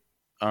 Sweet.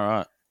 All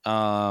right.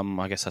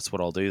 I guess that's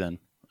what I'll do then.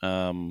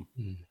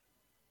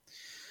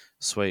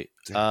 Sweet.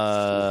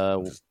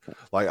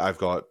 Like I've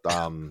got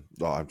I'm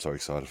so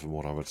excited for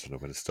more. I don't know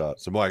where to start.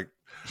 So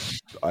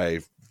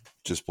I've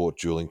just bought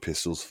dueling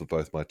pistols for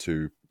both my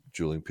 2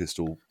 dueling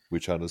pistol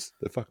witch hunters.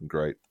 They're fucking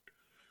great.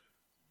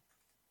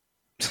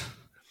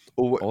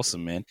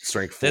 Awesome, man.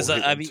 Strength 4.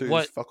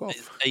 What? Fuck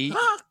off.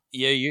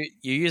 You're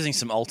using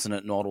some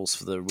alternate models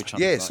for the witch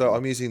hunters. Yeah, so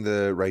I'm using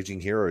the Raging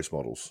Heroes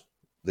models.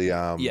 The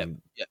yeah.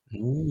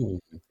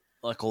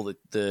 Like all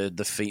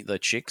the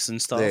chicks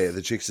and stuff. Yeah,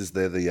 the chicks is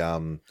they're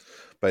the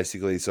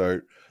basically.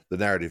 So the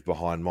narrative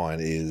behind mine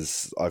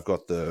is I've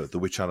got the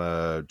Witch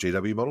Hunter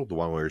GW model, the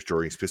one where he's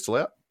drawing his pistol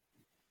out.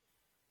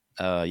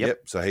 Yep.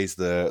 So he's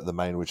the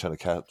main Witch Hunter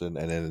captain,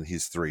 and then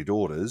his 3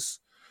 daughters.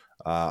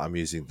 I'm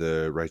using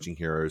the Raging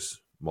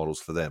Heroes models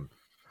for them.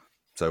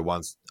 So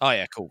one's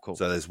cool.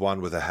 So there's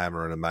one with a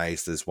hammer and a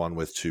mace. There's one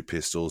with 2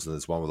 pistols, and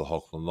there's one with a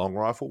Hochland long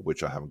rifle,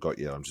 which I haven't got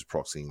yet. I'm just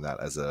proxying that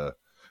as a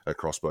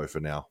crossbow for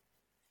now.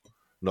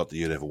 Not that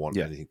you'd ever want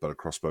anything but a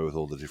crossbow with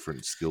all the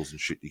different skills and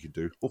shit you can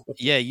do.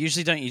 Yeah,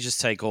 usually don't you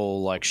just take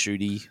all like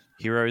shooty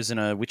heroes in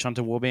a Witch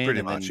Hunter warband?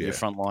 Pretty much, your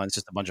front line's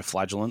just a bunch of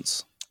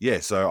flagellants? Yeah,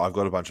 so I've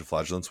got a bunch of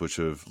flagellants which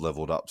have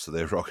leveled up, so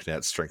they're rocking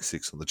out strength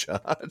 6 on the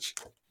charge.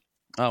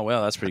 Oh,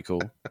 wow, that's pretty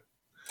cool.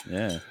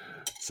 Yeah.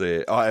 So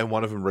yeah, and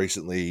one of them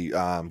recently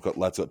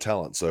got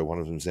talent, so one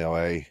of them's now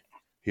a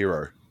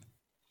hero.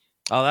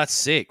 Oh, that's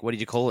sick. What did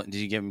you call it? Did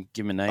you give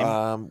him a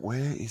name? Where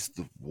is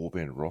the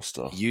warband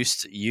roster?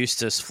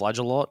 Eustace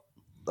Flagellot.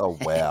 Oh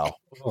wow!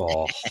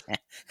 Oh,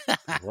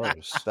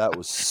 gross. That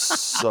was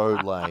so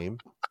lame.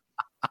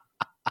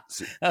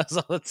 That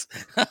was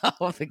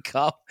off the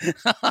cuff.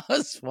 That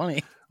was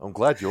funny. I'm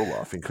glad you're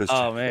laughing because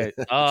man,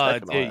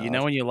 dude, you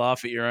know when you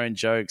laugh at your own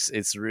jokes,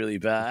 it's really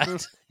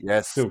bad.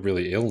 Yes, I feel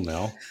really ill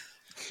now.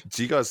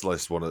 Do you guys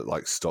just want to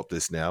like stop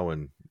this now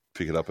and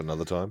pick it up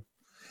another time?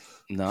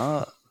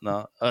 No.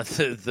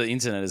 The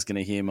internet is going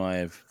to hear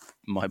my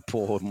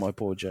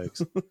poor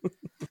jokes.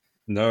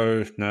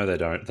 No, they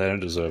don't. They don't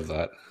deserve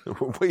that.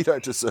 We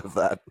don't deserve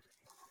that.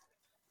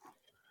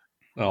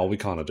 Oh, we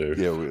kind of do.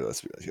 Yeah, we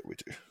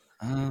do.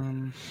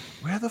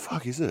 Where the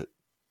fuck is it?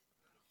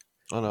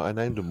 Oh no, I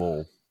named them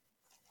all.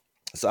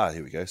 So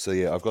here we go. So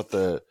yeah, I've got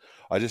the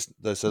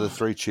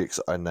 3 chicks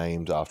I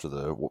named after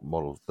the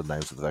model, the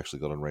names that they've actually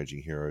got on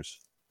Raging Heroes.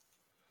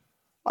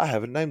 I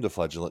haven't named the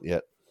flagellant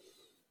yet.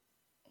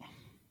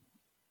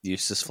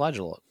 Eustace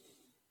Flagellot.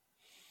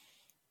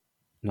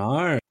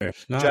 No.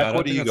 Jack,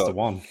 what do you got? The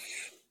one.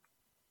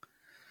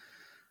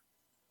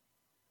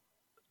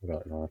 I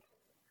don't know.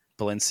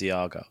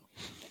 Balenciaga.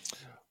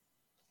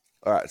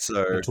 All right,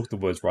 so you took the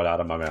words right out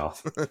of my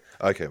mouth.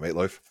 Okay,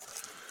 Meatloaf.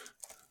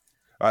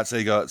 All right,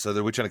 so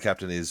the Witch Hunter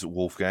captain is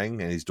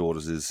Wolfgang, and his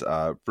daughters is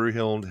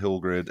Brunhild,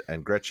 Hilgrid,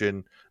 and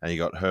Gretchen, and you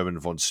got Herman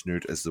von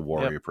Snoot as the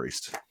warrior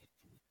priest.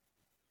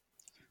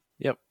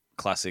 Yep,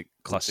 classic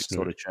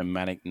sort of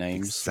Germanic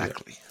names.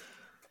 Exactly.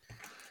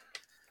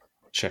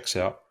 Checks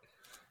out.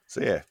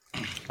 So yeah,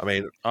 I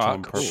mean,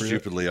 cool.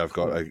 stupidly, I've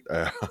got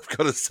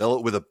to sell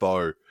it with a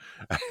bow.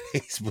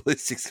 He's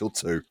ballistic skill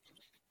 2.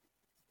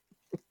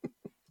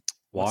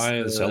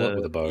 Why sell it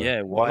with a bow?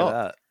 Yeah, why not?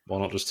 that? Why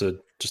not just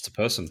a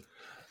person?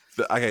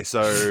 But, okay,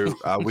 so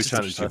Witch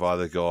Hunters, you've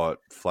either got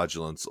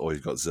flagellants or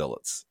you've got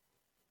zealots.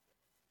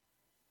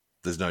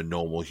 There's no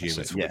normal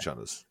humans for Witch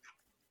Hunters.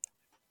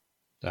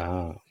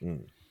 Ah.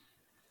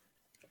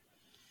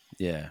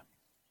 Yeah,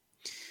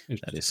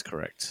 that is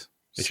correct.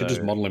 You should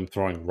just model him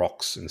throwing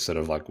rocks instead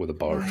of like with a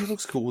bow. Oh, he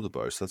looks cool with a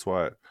bow, so that's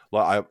why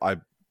I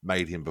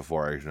made him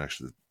before I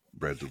actually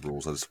read the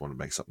rules. I just wanted to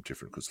make something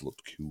different because it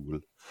looked cool.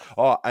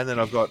 Oh, and then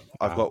I've got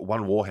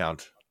one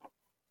Warhound.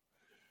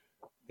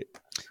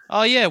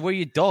 Oh yeah, where are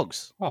your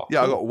dogs? Oh,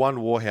 yeah, cool. I got one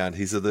Warhound.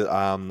 He's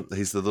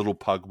the little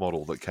pug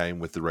model that came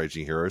with the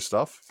Raging Hero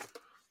stuff.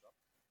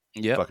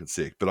 Yeah, fucking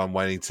sick. But I'm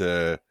waiting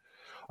to.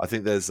 I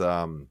think there's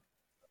a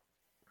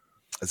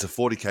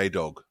 40k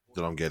dog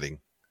that I'm getting.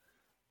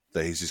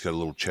 That he's just got a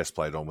little chest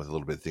plate on with a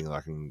little bit of thing that I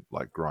can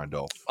like grind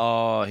off.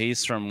 Oh,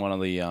 he's from one of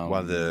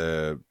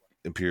the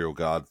Imperial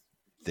Guard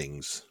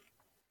things,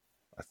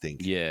 I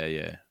think.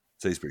 Yeah.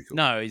 So he's pretty cool.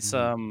 No, it's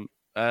the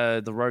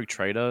Rogue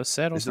Trader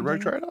set. Or is something? the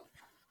Rogue Trader?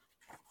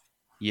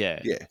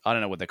 Yeah. Yeah. I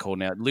don't know what they're called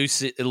now.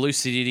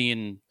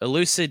 Elucidian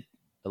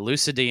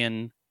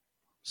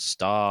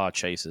Star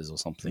Chasers or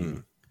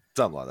something.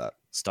 Something like that.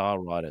 Star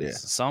Riders. Yeah.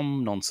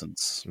 Some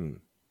nonsense.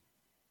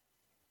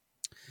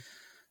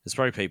 There's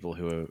probably people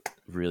who are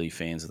really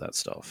fans of that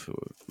stuff who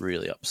are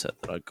really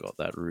upset that I got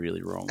that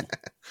really wrong.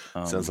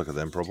 Sounds like a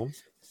them problem.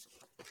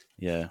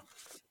 Yeah.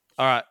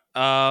 All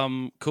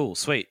right. Cool.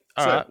 Sweet.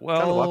 All right.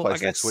 Well, come to my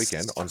place I guess next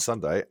weekend on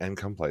Sunday and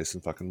come play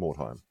some fucking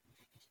Mordheim.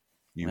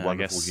 You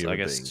wonderful human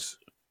beings.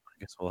 I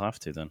guess we'll have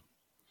to then.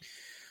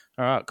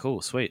 All right,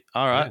 cool, sweet.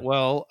 All right,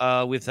 well,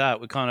 with that,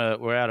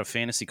 we're out of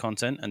fantasy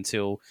content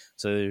until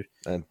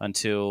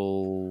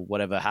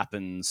whatever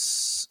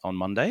happens on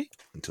Monday,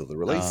 until the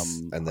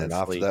release, and then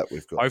after that,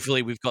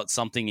 hopefully we've got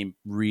something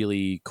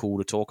really cool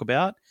to talk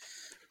about.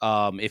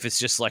 If it's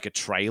just like a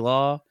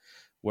trailer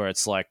where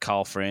it's like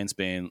Carl Franz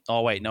being,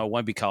 oh wait, no, it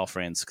won't be Carl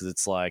Franz because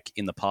it's like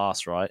in the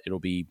past, right? It'll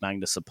be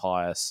Magnus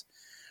Appius.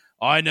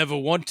 I never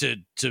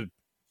wanted to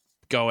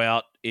go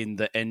out in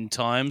the end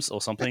times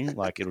or something.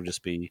 Like it'll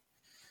just be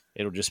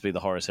the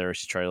Horus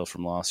Heresy trailer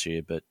from last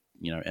year, but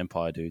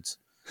Empire dudes.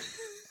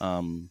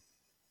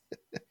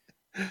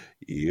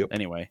 Yep.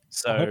 Anyway,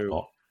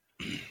 so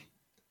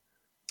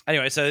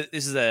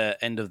this is the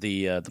end of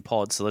the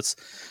pod. So let's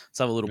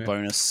have a little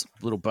bonus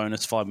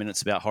 5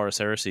 minutes about Horus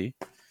Heresy.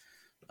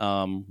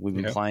 We've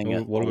been playing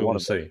it. What do we want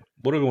to see?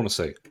 What do we want to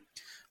see?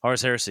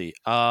 Horus Heresy.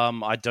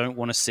 I don't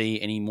want to see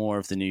any more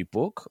of the new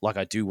book. Like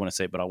I do want to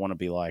see it, but I want to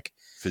be like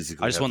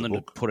physically. I just want them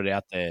to put it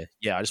out there.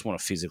 Yeah, I just want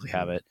to physically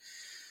have it.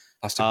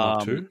 Plastic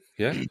Mark 2?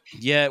 Yeah?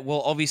 Yeah,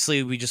 well,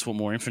 obviously, we just want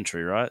more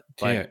infantry, right?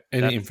 Like,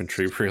 any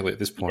infantry, really, at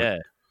this point. Yeah.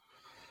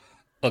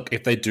 Look,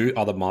 if they do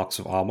other marks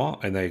of armor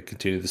and they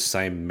continue the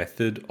same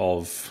method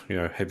of,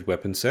 heavy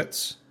weapon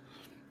sets,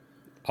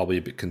 I'll be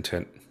a bit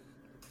content.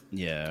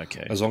 Yeah,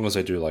 okay. As long as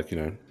they do, like,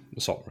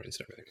 assault marines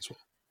and everything as well.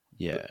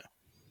 Yeah.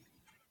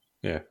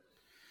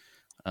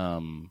 But,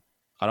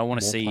 I don't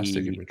want to see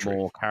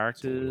more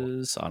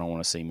characters. I don't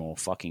want to see more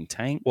fucking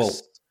tanks. Well,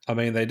 I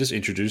mean, they just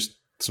introduced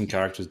some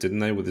characters, didn't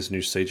they, with this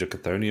new Siege of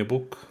Cathonia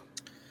book?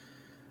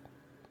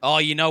 Oh,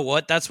 you know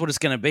what? That's what it's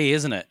going to be,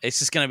 isn't it? It's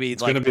just going to be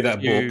it's going to be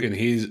that book, and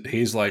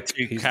he's like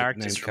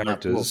characters from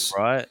that book,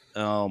 right?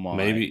 Oh my!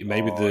 Maybe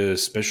the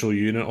special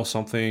unit or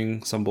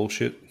something, some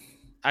bullshit.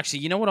 Actually,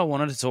 you know what I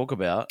wanted to talk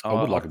about? I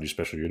would like a new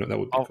special unit. That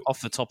would be cool.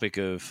 Off the topic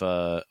of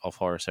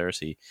Horus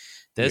Heresy.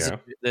 There's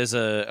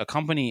a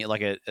company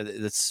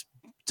that's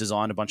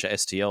designed a bunch of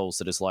STLs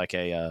that is like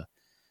a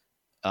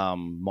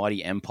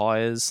Mighty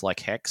Empires like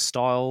hex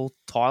style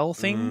tile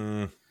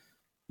thing.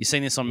 You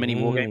seen this on mini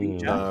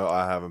wargaming? No,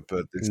 I haven't,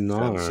 but it's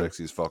kind of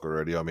sexy as fuck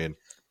already. I mean,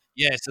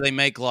 yeah. So they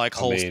make like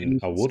whole. I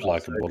would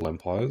like a Mortal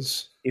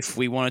Empires. If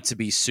we wanted to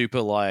be super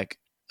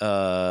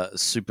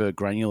super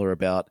granular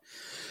about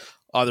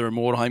either a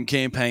Mordheim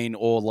campaign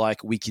or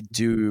like we could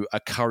do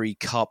a Curry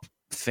Cup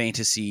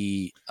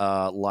fantasy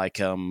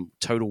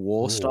Total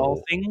War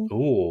style thing.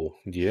 Oh,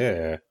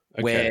 yeah.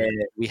 Okay. Where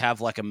we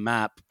have like a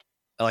map,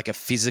 like a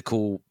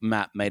physical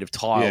map made of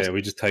tiles. Yeah,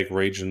 we just take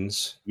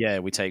regions. Yeah,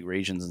 we take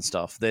regions and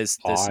stuff. There's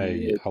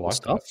I like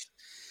stuff.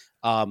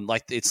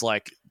 That. It's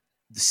like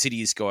the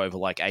cities go over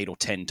like 8 or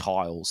 10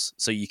 tiles,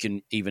 so you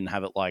can even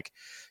have it like,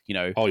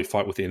 Oh, you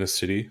fight within a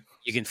city.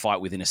 You can fight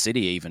within a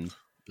city even.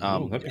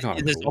 That'd be kind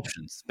of there's cool.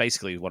 Options.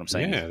 Basically, what I'm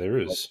saying. Yeah, there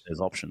is. There's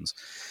options.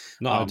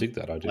 No, I dig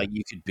that. Like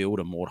you could build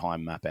a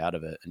Mordheim map out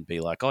of it and be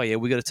like, oh yeah,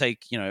 we got to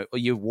take your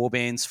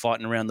warbands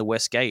fighting around the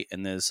West Gate,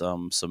 and there's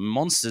some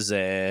monsters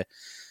there.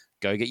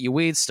 go get your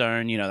weird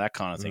stone, that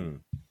kind of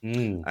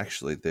thing.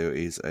 Actually, there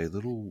is a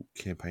little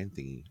campaign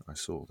thingy I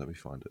saw. Let me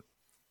find it.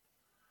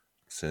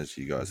 Send it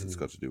to you guys. It's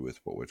got to do with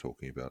what we're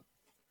talking about.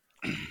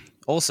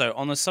 Also,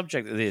 on the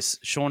subject of this,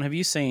 Sean, have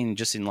you seen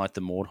just in like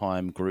the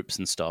Mordheim groups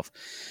and stuff?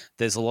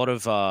 There's a lot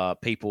of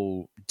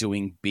people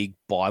doing big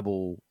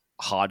Bible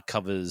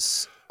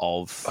hardcovers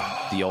of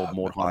the old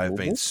Mordheim. I've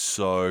been rulebook.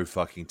 so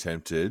fucking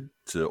tempted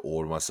to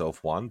order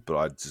myself one, but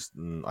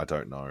I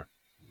don't know.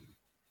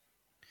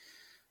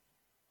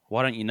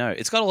 Why don't you know?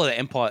 It's got a lot of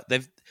Empire.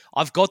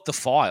 I've got the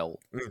file.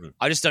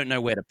 I just don't know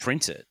where to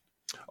print it.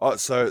 Oh,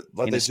 so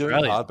like In they're Australia.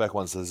 doing hardback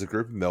ones. So there's a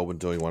group in Melbourne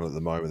doing one at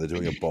the moment. They're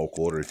doing a bulk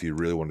order if you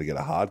really want to get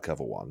a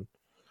hardcover one.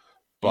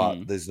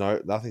 But there's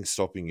nothing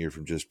stopping you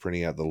from just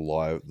printing out the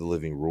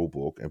living rule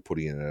book and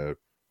putting it in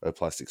a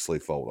plastic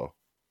sleeve folder.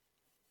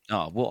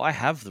 Oh, well, I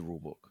have the rule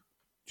book.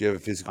 Do you have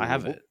a physical? I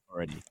have rule book? it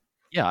already.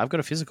 Yeah, I've got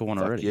a physical one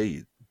Fuck already.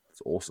 yeah,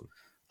 it's awesome.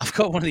 I've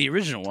got one of the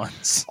original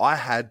ones. I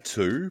had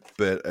two,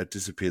 but it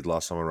disappeared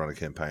last time I ran a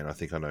campaign. I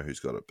think I know who's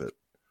got it, but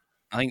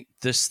I think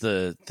this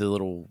the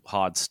little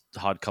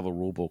hardcover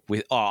rule book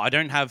with. Oh, I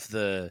don't have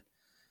the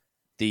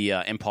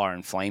Empire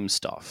and Flame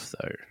stuff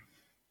though.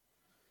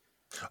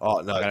 oh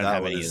no, I don't that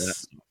have one any of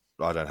is.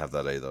 I don't have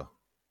that either.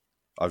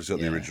 I've just got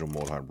Yeah. the original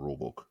Mordheim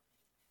rulebook.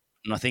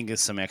 And I think there's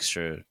some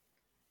extra.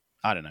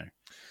 I don't know.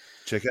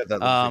 Check out that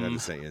little thing I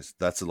just sent you.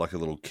 That's like a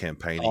little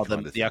campaign Oh, kind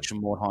of the thing. actual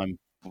Mordheim.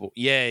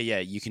 Yeah,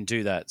 you can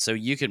do that. So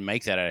you can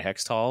make that out of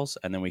hex tiles,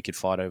 and then we could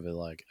fight over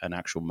like an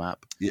actual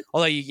map. Yeah.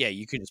 Although,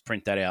 you could just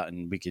print that out,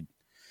 and we could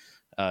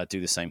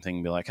do the same thing.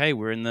 And be like, hey,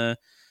 we're in the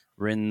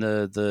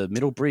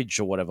middle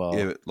bridge or whatever.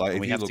 Yeah, but like and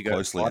if we you have look to go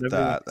closely fight at over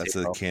that, the that's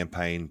Death a Roll.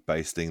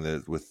 campaign-based thing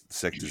that with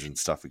sectors and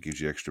stuff, it gives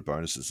you extra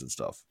bonuses and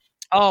stuff.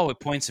 Oh, with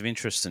points of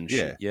interest and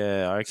shit.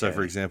 Yeah. Okay. So,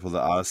 for example, the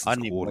I Artisan's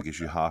didn't even Quarter look gives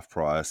at you half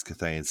price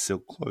Cathayan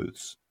silk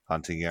clothes,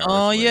 hunting arrows,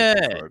 Oh, lanterns,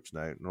 yeah. ropes,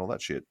 and all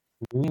that shit.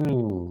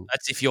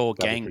 That's if your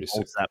That'd be gang pretty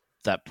holds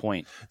that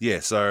point. Yeah,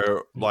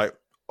 so like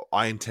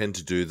I intend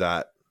to do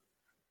that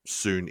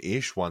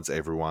soon-ish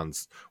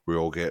once we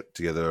all get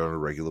together on a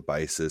regular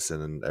basis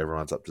and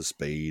everyone's up to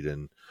speed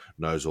and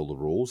knows all the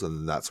rules, and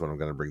then that's when I'm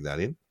going to bring that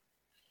in.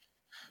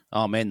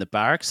 Oh man, the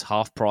barracks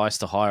half price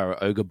to hire an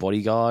ogre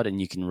bodyguard,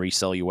 and you can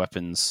resell your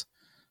weapons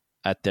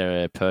at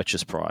their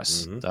purchase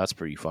price. Mhm. That's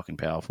pretty fucking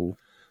powerful.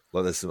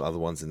 Like there's some other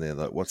ones in there.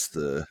 Like what's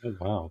the Oh,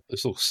 wow.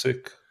 This looks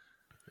sick.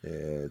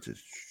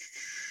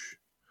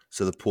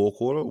 so the Poor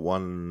Quarter,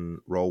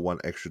 roll one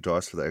extra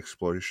dice for the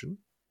exploration.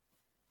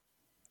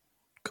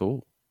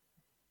 Cool.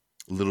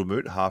 Little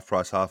Moot, half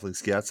price halfling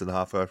scouts and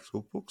half price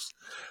cookbooks.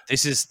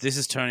 This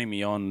is turning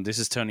me on. This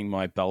is turning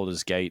my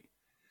Baldur's Gate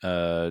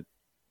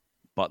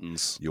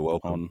buttons You're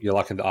welcome. on. You're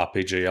liking the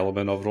RPG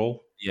element of it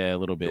all? Yeah, a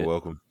little You're bit.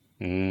 welcome.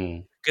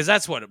 Because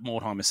that's what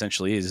Mordheim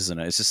essentially is, isn't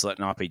it? It's just like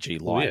an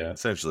RPG Well, light. yeah.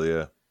 Essentially,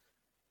 yeah.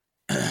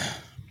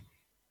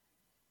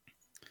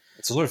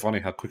 It's also funny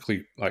how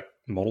quickly like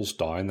models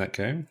die in that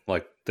game.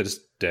 Like they're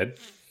just dead.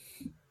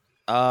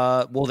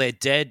 Well, they're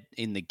dead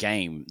in the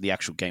game, the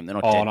actual game. They're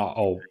not Oh dead.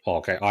 no! Oh,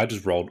 okay. I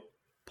just rolled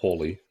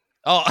poorly.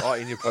 Oh,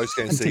 in your post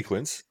game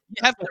sequence.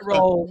 You have to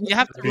roll. You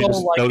have to roll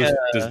that like was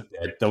a. just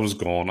dead. That was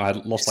gone. I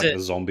had lost Is like it- a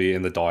zombie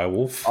in the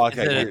direwolf.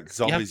 Okay, You yeah, have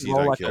zombies to you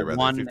roll don't like care a about.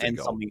 one They're 15 and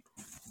gold. something.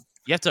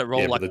 You have to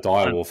roll Yeah, like but the a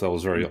one. direwolf, that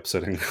was very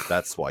upsetting.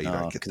 That's why you Oh,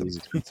 don't get 'cause them. it's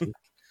expensive.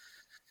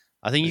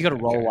 I think you got to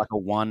roll Okay. like a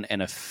 1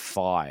 and a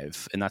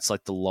 5, and that's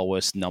like the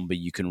lowest number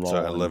you can roll. So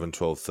on- 11,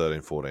 12,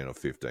 13, 14, or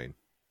 15.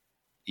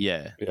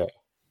 Yeah.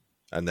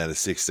 And then a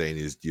 16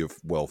 is you're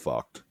well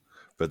fucked.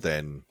 But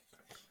then,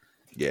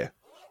 yeah.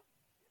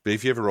 But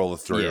if you ever roll a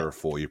 3 Yeah. or a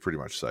 4, you're pretty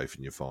much safe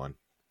and you're fine.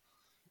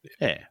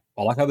 Yeah.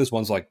 I like how this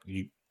one's like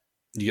you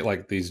get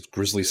like these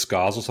grisly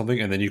scars or something,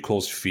 and then you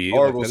cause fear.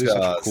 Horrible like, that is such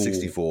a Scar, cool-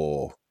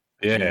 64.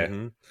 Yeah.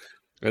 Mhm.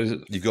 That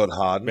is- You got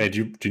Harden. Man,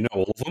 do you know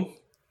all of them?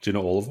 Do you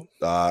know all of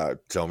them?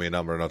 Tell me a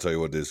number and I'll tell you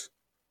what it is.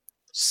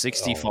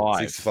 65.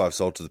 65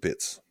 sold to the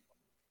pits.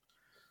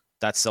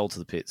 That's sold to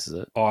the pits, is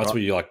it? Oh, that's Right.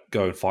 where you like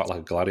go and fight like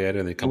a gladiator,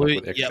 and then come Well, up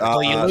with extra. yeah,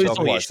 well, you lose not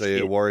all your quite. So your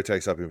shit. warrior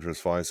takes up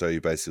interest fine. So you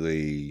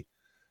basically,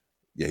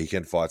 he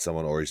can fight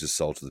someone or he's just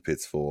sold to the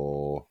pits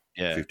for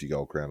Yeah. 50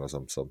 gold crown or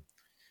something.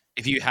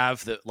 If you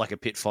have like a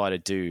pit fighter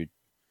dude,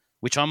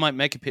 which I might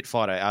make a pit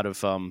fighter out of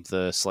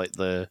the slate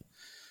the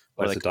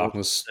what are Like they the called?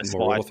 darkness The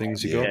marauder spider.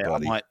 things you Yeah.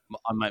 got. Yeah, buddy.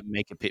 I might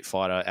make a pit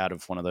fighter out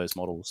of one of those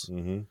models.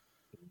 Mm-hmm.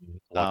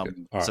 I like it.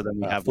 So All right, then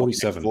we have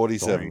 47.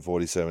 47.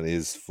 47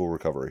 is full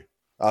recovery.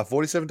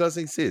 47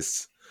 doesn't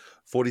exist.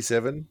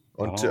 47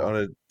 on Oh. on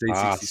a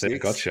Ah, D66. see,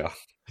 gotcha.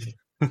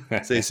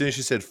 See, as soon as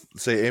you said,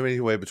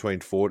 anywhere between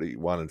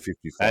 41 and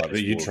 55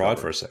 is you full tried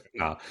recovery. for a second.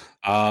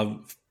 Nah.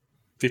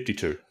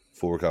 52.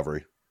 Full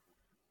recovery.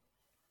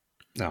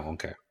 No,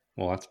 okay.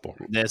 Well, that's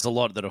boring. There's a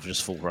lot that are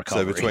just full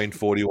recovery. So between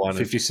 41 and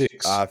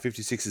 56.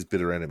 56 is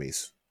bitter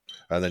enemies.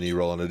 And then you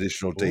roll an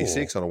additional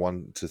D6 on a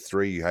 1 to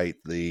 3. You hate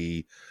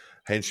the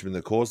henchman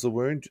that caused the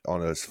wound.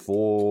 On a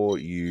 4,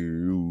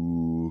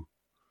 you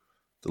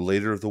the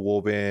leader of the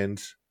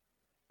warband.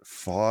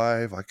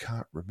 5, I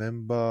can't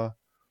remember.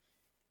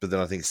 But then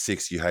I think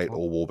 6, you hate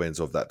all warbands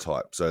of that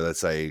type. So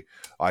let's say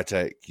I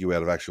take you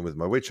out of action with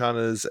my witch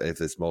hunters. And if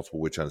there's multiple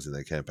witch hunters in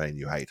their campaign,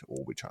 you hate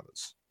all witch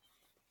hunters.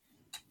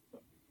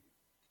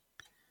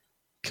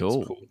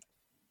 Cool. Cool.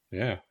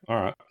 Yeah.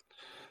 All right.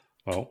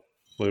 Well,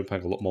 we'll play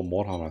a lot more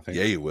Mordheim, I think.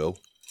 Yeah, you will.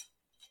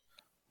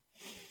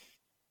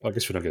 I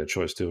guess we don't get a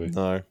choice, do we?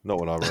 No, not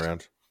when I'm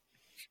around.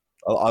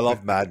 I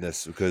love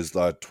Madness because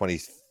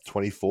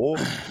 24,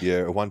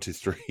 yeah, 1, 2,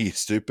 3, you're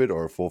stupid,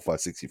 or a 4,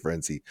 5, 6, you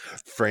frenzy.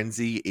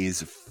 Frenzy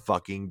is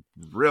fucking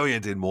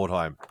brilliant in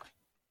Mordheim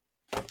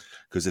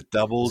because it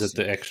doubles. Is it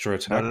the extra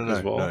attack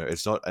as well? No,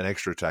 it's not an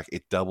extra attack.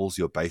 It doubles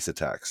your base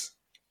attacks.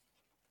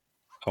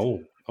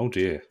 Oh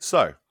dear.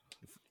 So,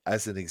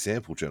 as an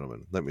example,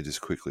 gentlemen, let me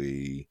just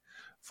quickly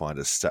find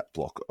a stat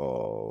block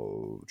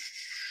of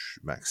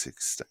max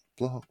 6 stat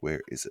block. Where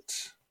is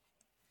it?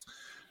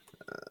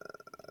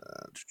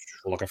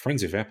 Well, like a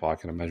frenzy vampire, I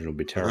can imagine it'll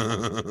be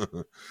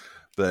terrible.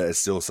 But it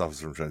still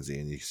suffers from frenzy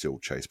and you can still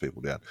chase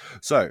people down.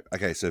 So,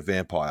 okay, so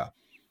vampire.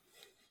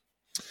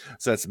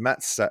 So it's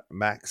max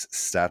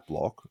stat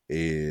block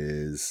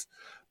is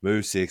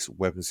move 6,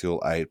 weapon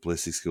skill 8,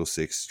 ballistic skill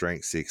 6,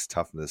 strength 6,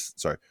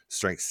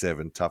 strength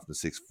 7,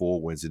 toughness 6,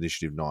 4 wins,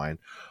 initiative 9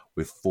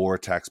 with 4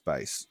 attacks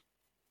base.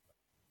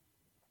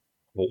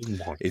 Oh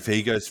my If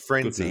he goes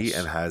frenzy goodness.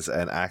 and has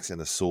an axe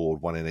and a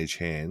sword, 1 in each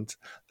hand,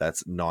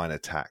 that's 9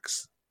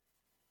 attacks.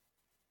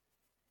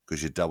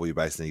 Because you double your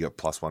base and you got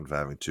 +1 for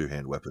having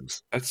 2-hand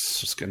weapons.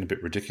 That's just getting a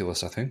bit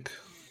ridiculous, I think.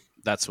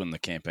 That's when the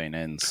campaign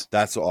ends.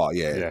 That's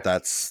Yeah.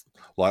 That's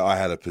like I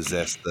had a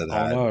possessed that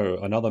had Oh no,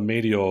 another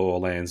meteor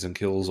lands and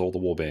kills all the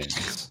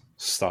warbands.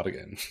 Start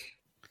again.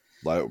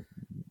 like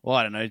Well,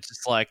 I don't know,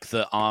 just like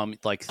the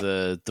like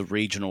the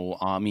regional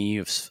army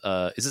of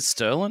is it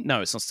Stirland?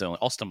 No, it's not Stirland.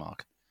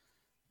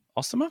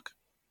 Ostermark.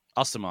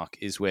 Ostermark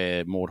is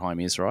where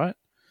Mordheim is, right?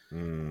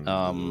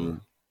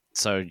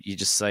 So you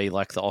just say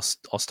like the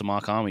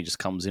Ostermark army just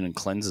comes in and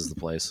cleanses the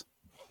place.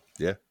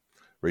 yeah,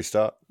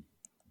 restart.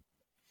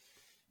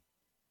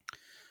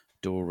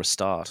 Do a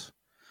restart.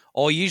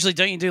 Or usually,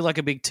 don't you do like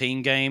a big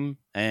team game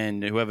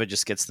and whoever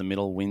just gets the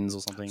middle wins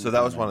or something? So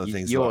that was one of the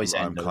things you always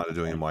I'm end kind of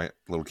doing in my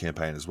little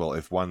campaign as well.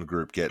 If one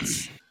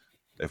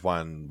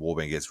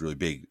warband gets really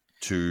big,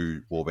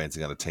 2 warbands are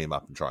going to team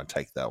up and try and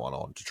take that one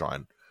on to try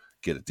and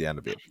get it down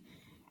a bit.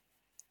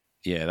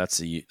 Yeah,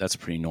 that's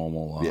pretty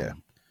normal.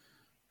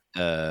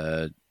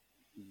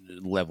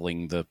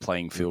 Leveling the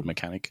playing field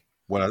mechanic.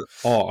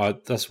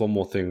 That's one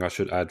more thing I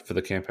should add for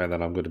the campaign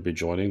that I'm going to be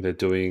joining. They're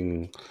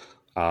doing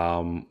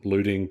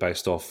looting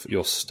based off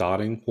your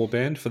starting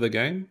warband for the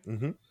game.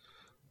 Mm-hmm.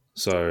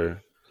 So,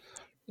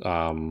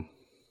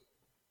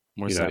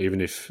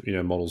 even if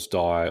models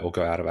die or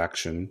go out of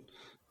action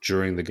Mm-hmm.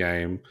 during the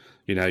game,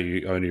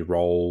 you only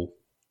roll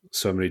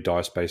so many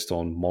dice based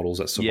on models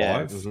that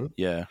survive.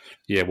 Yeah.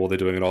 Well, they're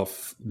doing it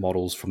off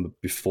models from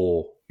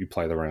before you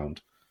play the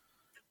round.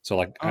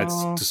 So,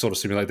 it's to sort of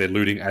simulate they're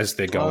looting as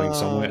they're going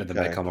somewhere, and then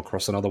they come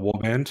across another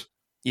warband.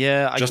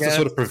 Yeah, I guess. To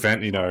sort of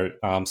prevent,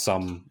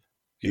 some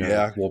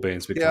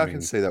warbands becoming. Yeah, I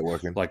can see that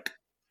working. To a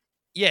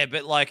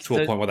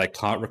point where they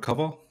can't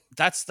recover.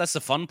 That's the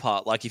fun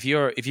part. Like if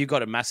you've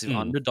got a massive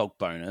underdog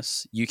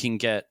bonus, you can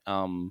get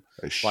you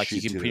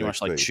can pretty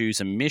much choose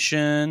a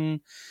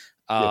mission.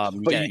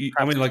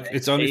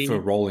 It's only for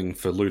rolling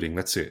for looting.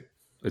 That's it.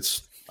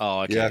 It's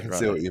okay. Yeah, I can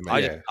see what you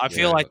mean. I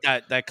feel like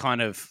that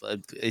kind of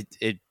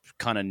it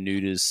kind of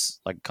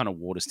neuters, like kind of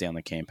waters down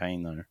the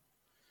campaign though.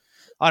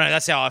 I don't know.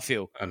 That's how I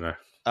feel. I don't know.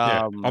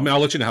 I'll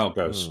let you know how it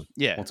goes.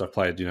 Yeah. Once I've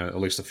played, at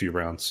least a few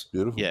rounds.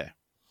 Beautiful. Yeah.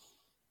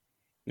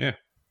 Yeah.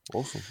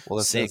 Awesome. Well,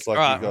 that Sick. sounds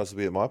like you guys will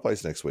be at my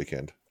place next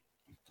weekend.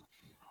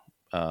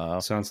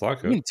 Sounds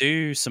like we it. can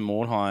do some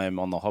Mordheim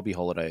on the hobby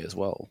holiday as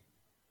well.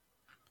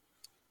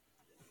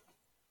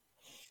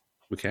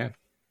 We can.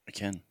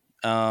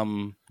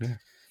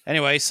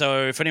 Anyway,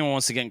 so if anyone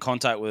wants to get in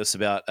contact with us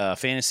about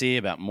fantasy,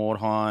 about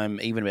Mordheim,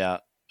 even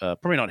about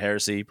probably not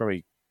heresy,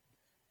 probably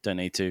don't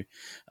need to.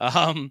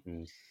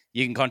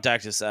 You can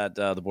contact us at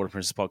the Border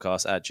Princess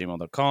Podcast at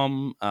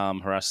gmail.com.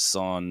 Harass us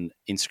on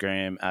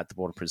Instagram at the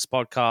Border Princess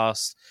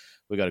Podcast.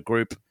 We got a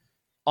group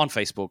on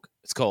Facebook.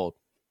 It's called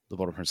the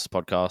Border Princess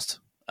Podcast.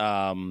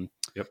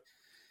 Yep.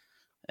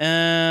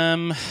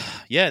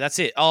 Yeah, that's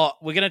it. Oh,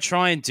 we're gonna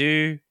try and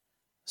do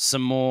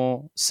some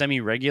more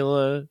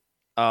semi-regular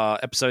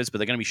episodes, but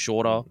they're gonna be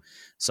shorter.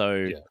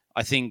 So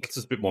I think it's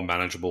just a bit more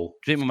manageable.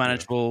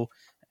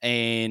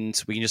 And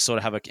we can just sort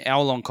of have an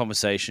hour-long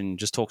conversation,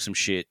 just talk some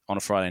shit on a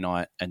Friday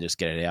night and just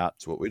get it out.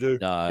 That's what we do.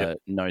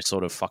 No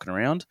sort of fucking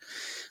around.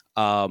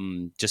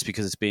 Just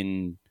because it's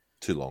been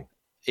too long.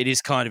 It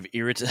is kind of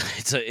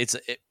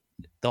irritating.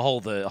 The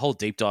whole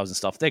deep dives and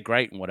stuff. They're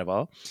great and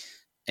whatever.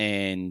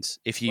 And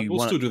if you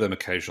we'll still do them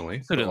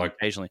occasionally.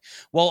 Occasionally.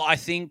 Well, I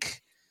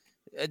think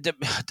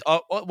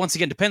once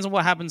again depends on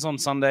what happens on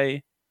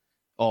Sunday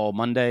or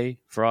Monday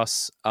for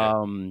us.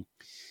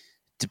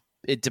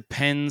 It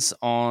depends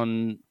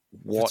on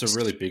what. If it's a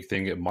really big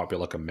thing, it might be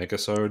like a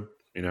megasode,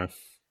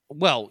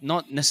 Well,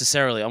 not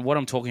necessarily. What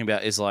I'm talking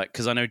about is like,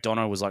 because I know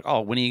Dono was like,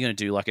 "Oh, when are you going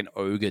to do like an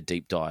ogre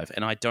deep dive?"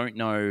 And I don't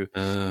know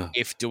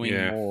if doing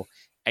more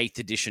 8th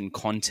edition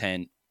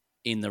content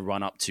in the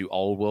run up to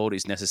Old World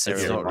is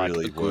necessarily It's not like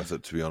really worth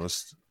it, to be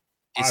honest.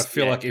 I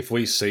feel like if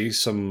we see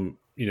some,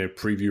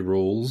 preview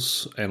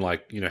rules and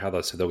like, how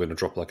they said they were going to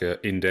drop like an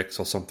index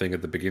or something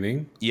at the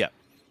beginning. Yeah.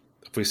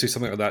 If we see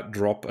something like that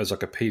drop as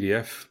like a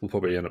PDF, we'll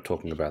probably end up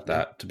talking about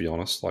that, to be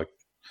honest. Like,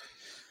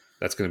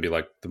 that's going to be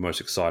like the most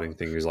exciting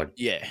thing is like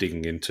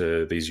digging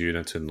into these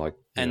units and like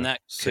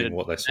seeing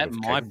what they sort of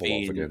might capable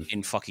be of again.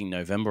 in fucking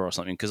November or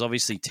something, because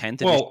obviously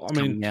 10th edition is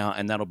coming out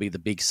and that'll be the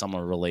big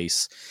summer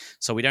release.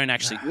 So we don't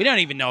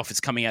even know if it's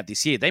coming out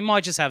this year. They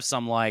might just have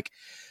some like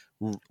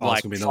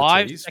 5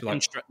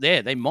 second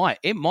they might.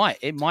 It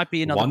might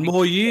be another one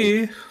more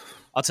year.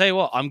 I'll tell you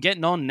what, I'm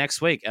getting on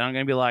next week and I'm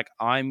going to be like,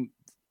 I'm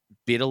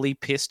bitterly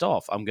pissed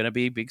off. I'm going to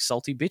be a big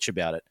salty bitch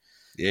about it.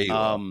 Yeah, you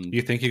are.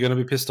 You think you're going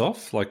to be pissed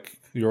off? Like,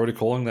 you're already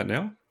calling that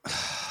now?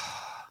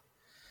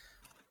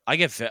 I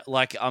get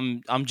like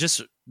I'm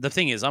just, the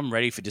thing is, I'm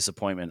ready for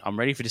disappointment. I'm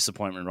ready for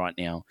disappointment right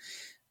now,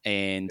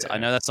 and I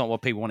know that's not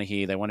what people want to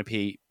hear. They want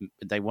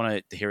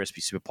to hear us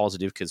be super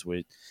positive because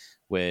we're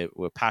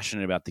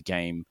passionate about the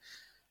game.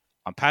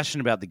 I'm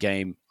passionate about the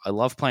game. I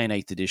love playing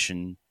 8th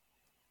edition.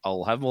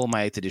 I'll have all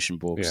my 8th edition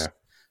books. Yeah.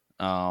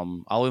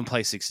 I'll even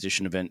play 6th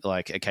edition event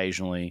like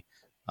occasionally,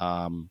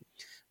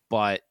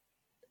 but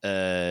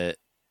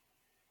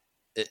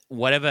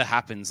whatever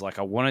happens, like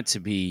I want it to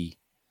be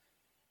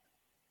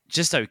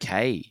just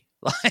okay.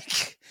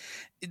 Like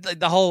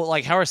the whole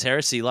like Horus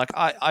Heresy, like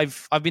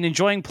I've been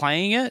enjoying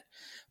playing it,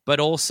 but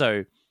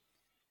also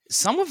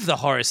some of the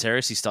Horus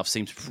Heresy stuff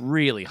seems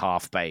really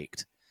half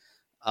baked.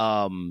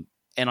 And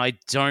I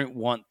don't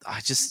want.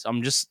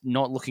 I'm just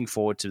not looking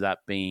forward to that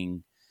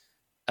being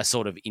a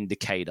sort of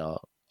indicator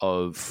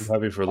of I'm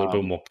hoping for a little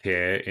bit more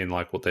care in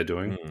like what they're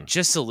doing.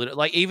 Just a little,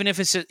 like even if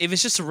it's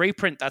just a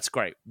reprint, that's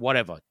great.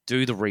 Whatever,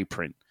 do the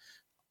reprint.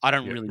 I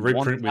don't really reprint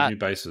want with that. new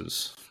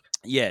bases.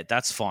 Yeah,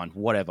 that's fine.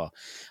 Whatever.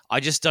 I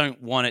just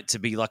don't want it to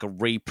be like a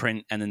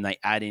reprint and then they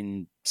add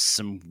in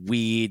some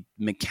weird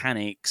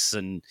mechanics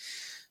and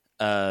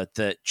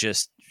that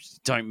just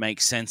don't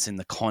make sense in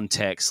the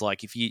context.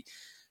 Like if you,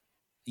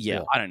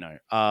 I don't know.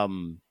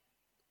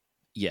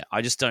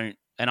 I just don't.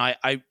 And I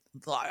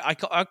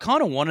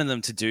kind of wanted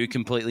them to do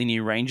completely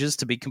new ranges,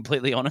 to be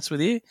completely honest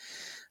with you.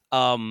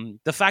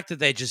 The fact that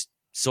they're just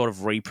sort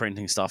of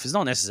reprinting stuff is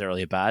not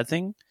necessarily a bad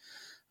thing.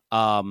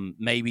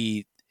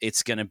 Maybe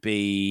it's going to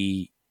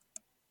be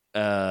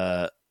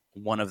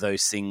one of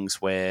those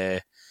things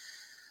where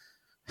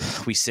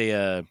we see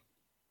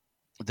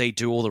they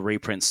do all the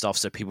reprint stuff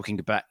so people can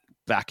get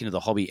back into the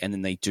hobby, and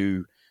then they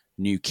do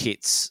new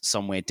kits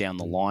somewhere down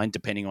the line,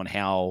 depending on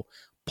how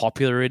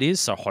popular it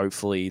is. So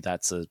hopefully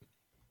that's a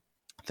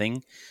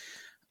thing.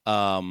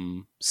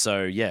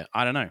 So yeah,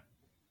 I don't know.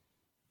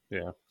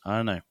 Yeah, I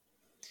don't know.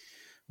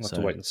 We'll have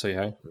to wait and see.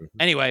 Hey.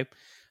 Anyway,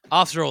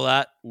 after all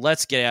that,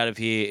 let's get out of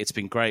here. It's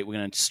been great. We're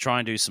going to just try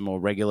and do some more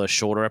regular,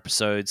 shorter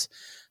episodes.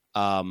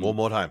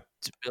 More time.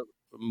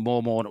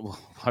 More.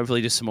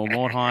 Hopefully, just some more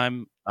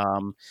Mordheim.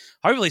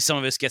 Hopefully, some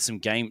of us get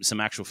some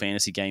actual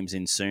fantasy games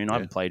in soon. I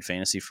haven't played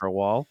fantasy for a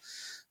while.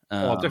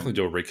 I'll definitely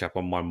do a recap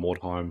on my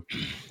Mordheim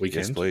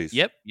weekend. Yes, please.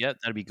 Yep,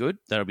 that'd be good.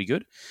 We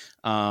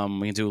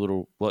can do a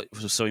little.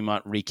 So we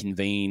might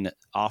reconvene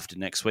after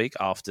next week.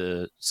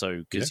 Because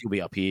you'll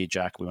be up here,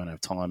 Jack. We won't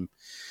have time.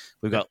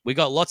 We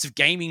got lots of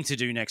gaming to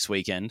do next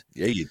weekend.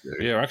 Yeah, you do.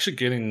 Yeah, we're actually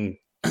getting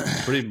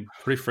pretty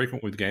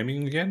frequent with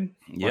gaming again.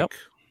 Yep. Like,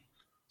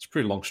 it's a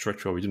pretty long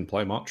stretch where we didn't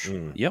play much.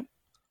 Yep.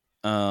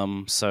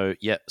 So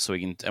we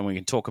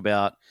can talk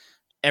about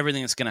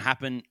everything that's going to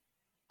happen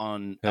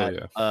on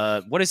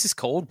what is this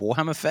called?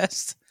 Warhammer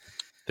Fest?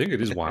 I think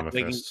it is Warhammer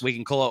Fest. We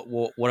can call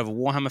it whatever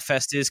Warhammer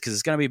Fest is, because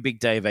it's going to be a big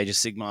day of Age of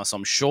Sigmar, so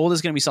I'm sure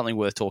there's going to be something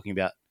worth talking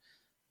about,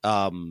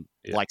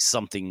 like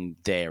something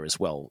there as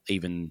well,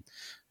 even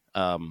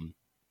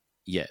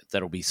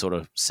that'll be sort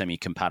of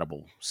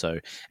semi-compatible. So,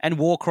 and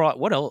Warcry,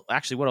 what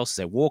else is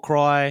there?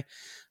 Warcry,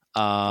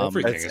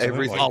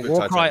 everything.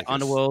 Warcry,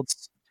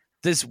 Underworlds.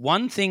 There's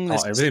one thing.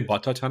 Everything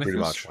but Titanicus? Pretty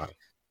much.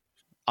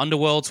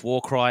 Underworlds,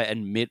 Warcry,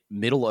 and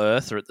Middle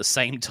Earth are at the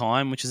same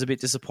time, which is a bit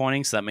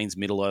disappointing. So that means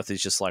Middle Earth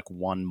is just like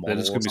one model.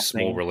 There's going to be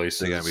small releases.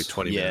 They're going to be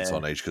 20 minutes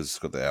on each because it's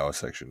got the hour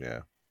section,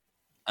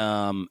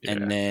 And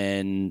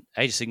then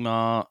Age of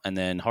Sigmar, and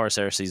then Horus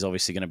Heresy is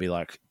obviously going to be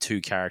like 2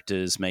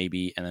 characters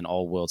maybe, and then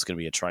Old World's going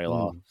to be a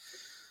trailer.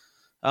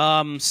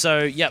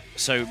 So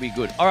it'll be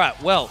good. All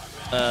right, well,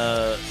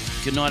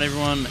 good night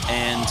everyone,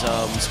 and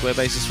Square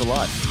Bases for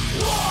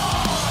life.